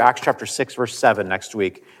the way through Acts chapter 6, verse 7 next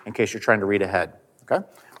week, in case you're trying to read ahead. Okay?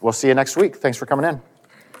 We'll see you next week. Thanks for coming in.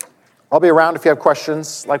 I'll be around if you have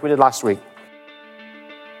questions like we did last week.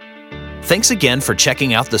 Thanks again for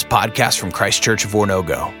checking out this podcast from Christ Church of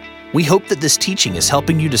Oronogo. We hope that this teaching is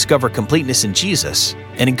helping you discover completeness in Jesus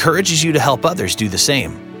and encourages you to help others do the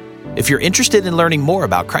same. If you're interested in learning more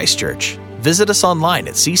about Christ Church, visit us online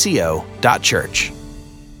at cco.church.